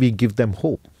 How do we give them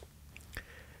hope?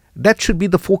 That should be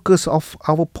the focus of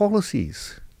our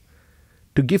policies,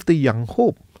 to give the young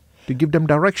hope, to give them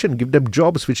direction, give them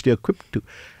jobs which they are equipped to.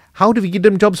 How do we give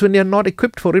them jobs when they are not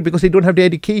equipped for it because they don't have the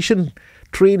educational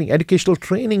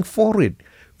training for it?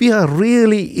 We are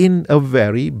really in a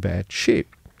very bad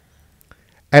shape.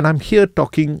 And I'm here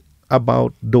talking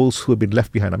about those who have been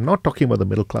left behind. I'm not talking about the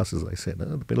middle class, as I said.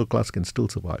 The middle class can still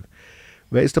survive.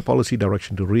 Where is the policy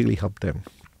direction to really help them?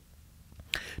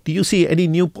 Do you see any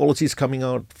new policies coming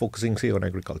out focusing, say, on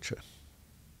agriculture?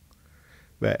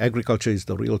 Where agriculture is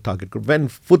the real target group. When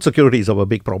food security is our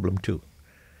big problem too.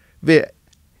 Where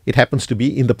it happens to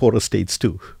be in the poorer states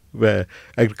too, where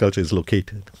agriculture is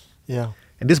located. Yeah.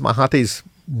 And this Mahathir is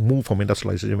move from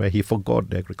industrialization where he forgot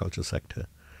the agriculture sector.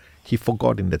 He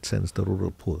forgot, in that sense, the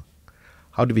rural poor.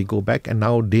 How do we go back? And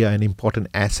now they are an important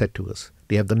asset to us.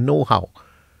 They have the know-how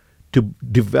to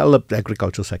develop the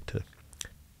agriculture sector,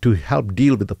 to help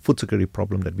deal with the food security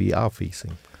problem that we are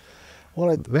facing.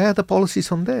 Well, Where are the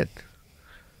policies on that?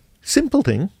 Simple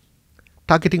thing,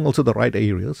 targeting also the right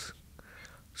areas.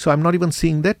 So I'm not even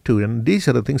seeing that too. And these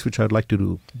are the things which I'd like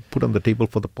to put on the table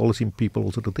for the policy people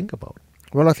also to think about.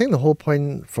 Well, I think the whole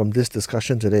point from this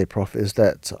discussion today, Prof, is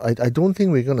that I don't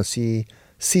think we're going to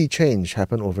see change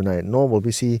happen overnight, nor will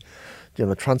we see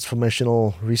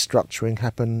transformational restructuring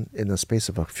happen in the space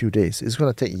of a few days. It's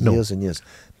going to take years and years,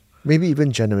 maybe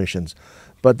even generations.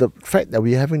 But the fact that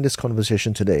we're having this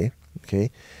conversation today,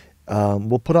 okay,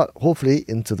 will put out, hopefully,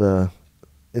 into the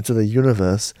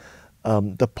universe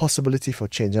the possibility for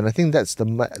change. And I think that's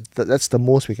the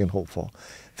most we can hope for.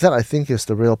 That, I think, is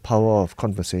the real power of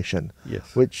conversation,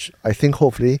 Yes. which I think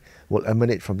hopefully will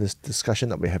emanate from this discussion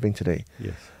that we're having today.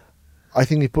 Yes. I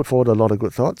think we put forward a lot of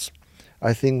good thoughts.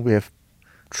 I think we have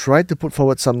tried to put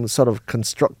forward some sort of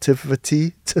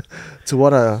constructivity to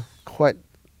what are quite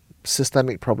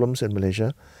systemic problems in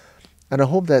Malaysia. And I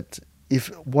hope that if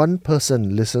one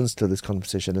person listens to this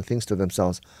conversation and thinks to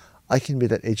themselves, I can be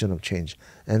that agent of change.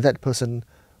 And that person,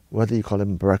 whether you call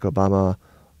him Barack Obama,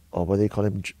 or whether you call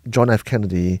him John F.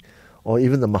 Kennedy, or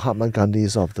even the Mahatma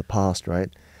Gandhis of the past, right?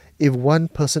 If one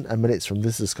person emanates from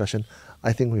this discussion,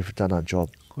 I think we've done our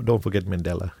job. Don't forget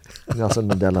Mandela. Nelson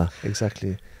Mandela,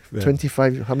 exactly. Yeah.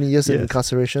 25, how many years in Yes.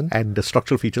 incarceration? And the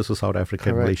structural features of South Africa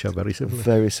and Correct. Malaysia are very similar.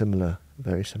 Very similar,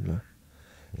 very similar.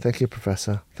 Thank you,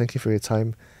 Professor. Thank you for your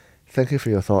time. Thank you for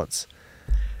your thoughts.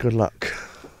 Good luck.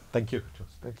 Thank you.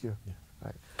 Thank you. Yeah.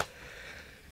 Right.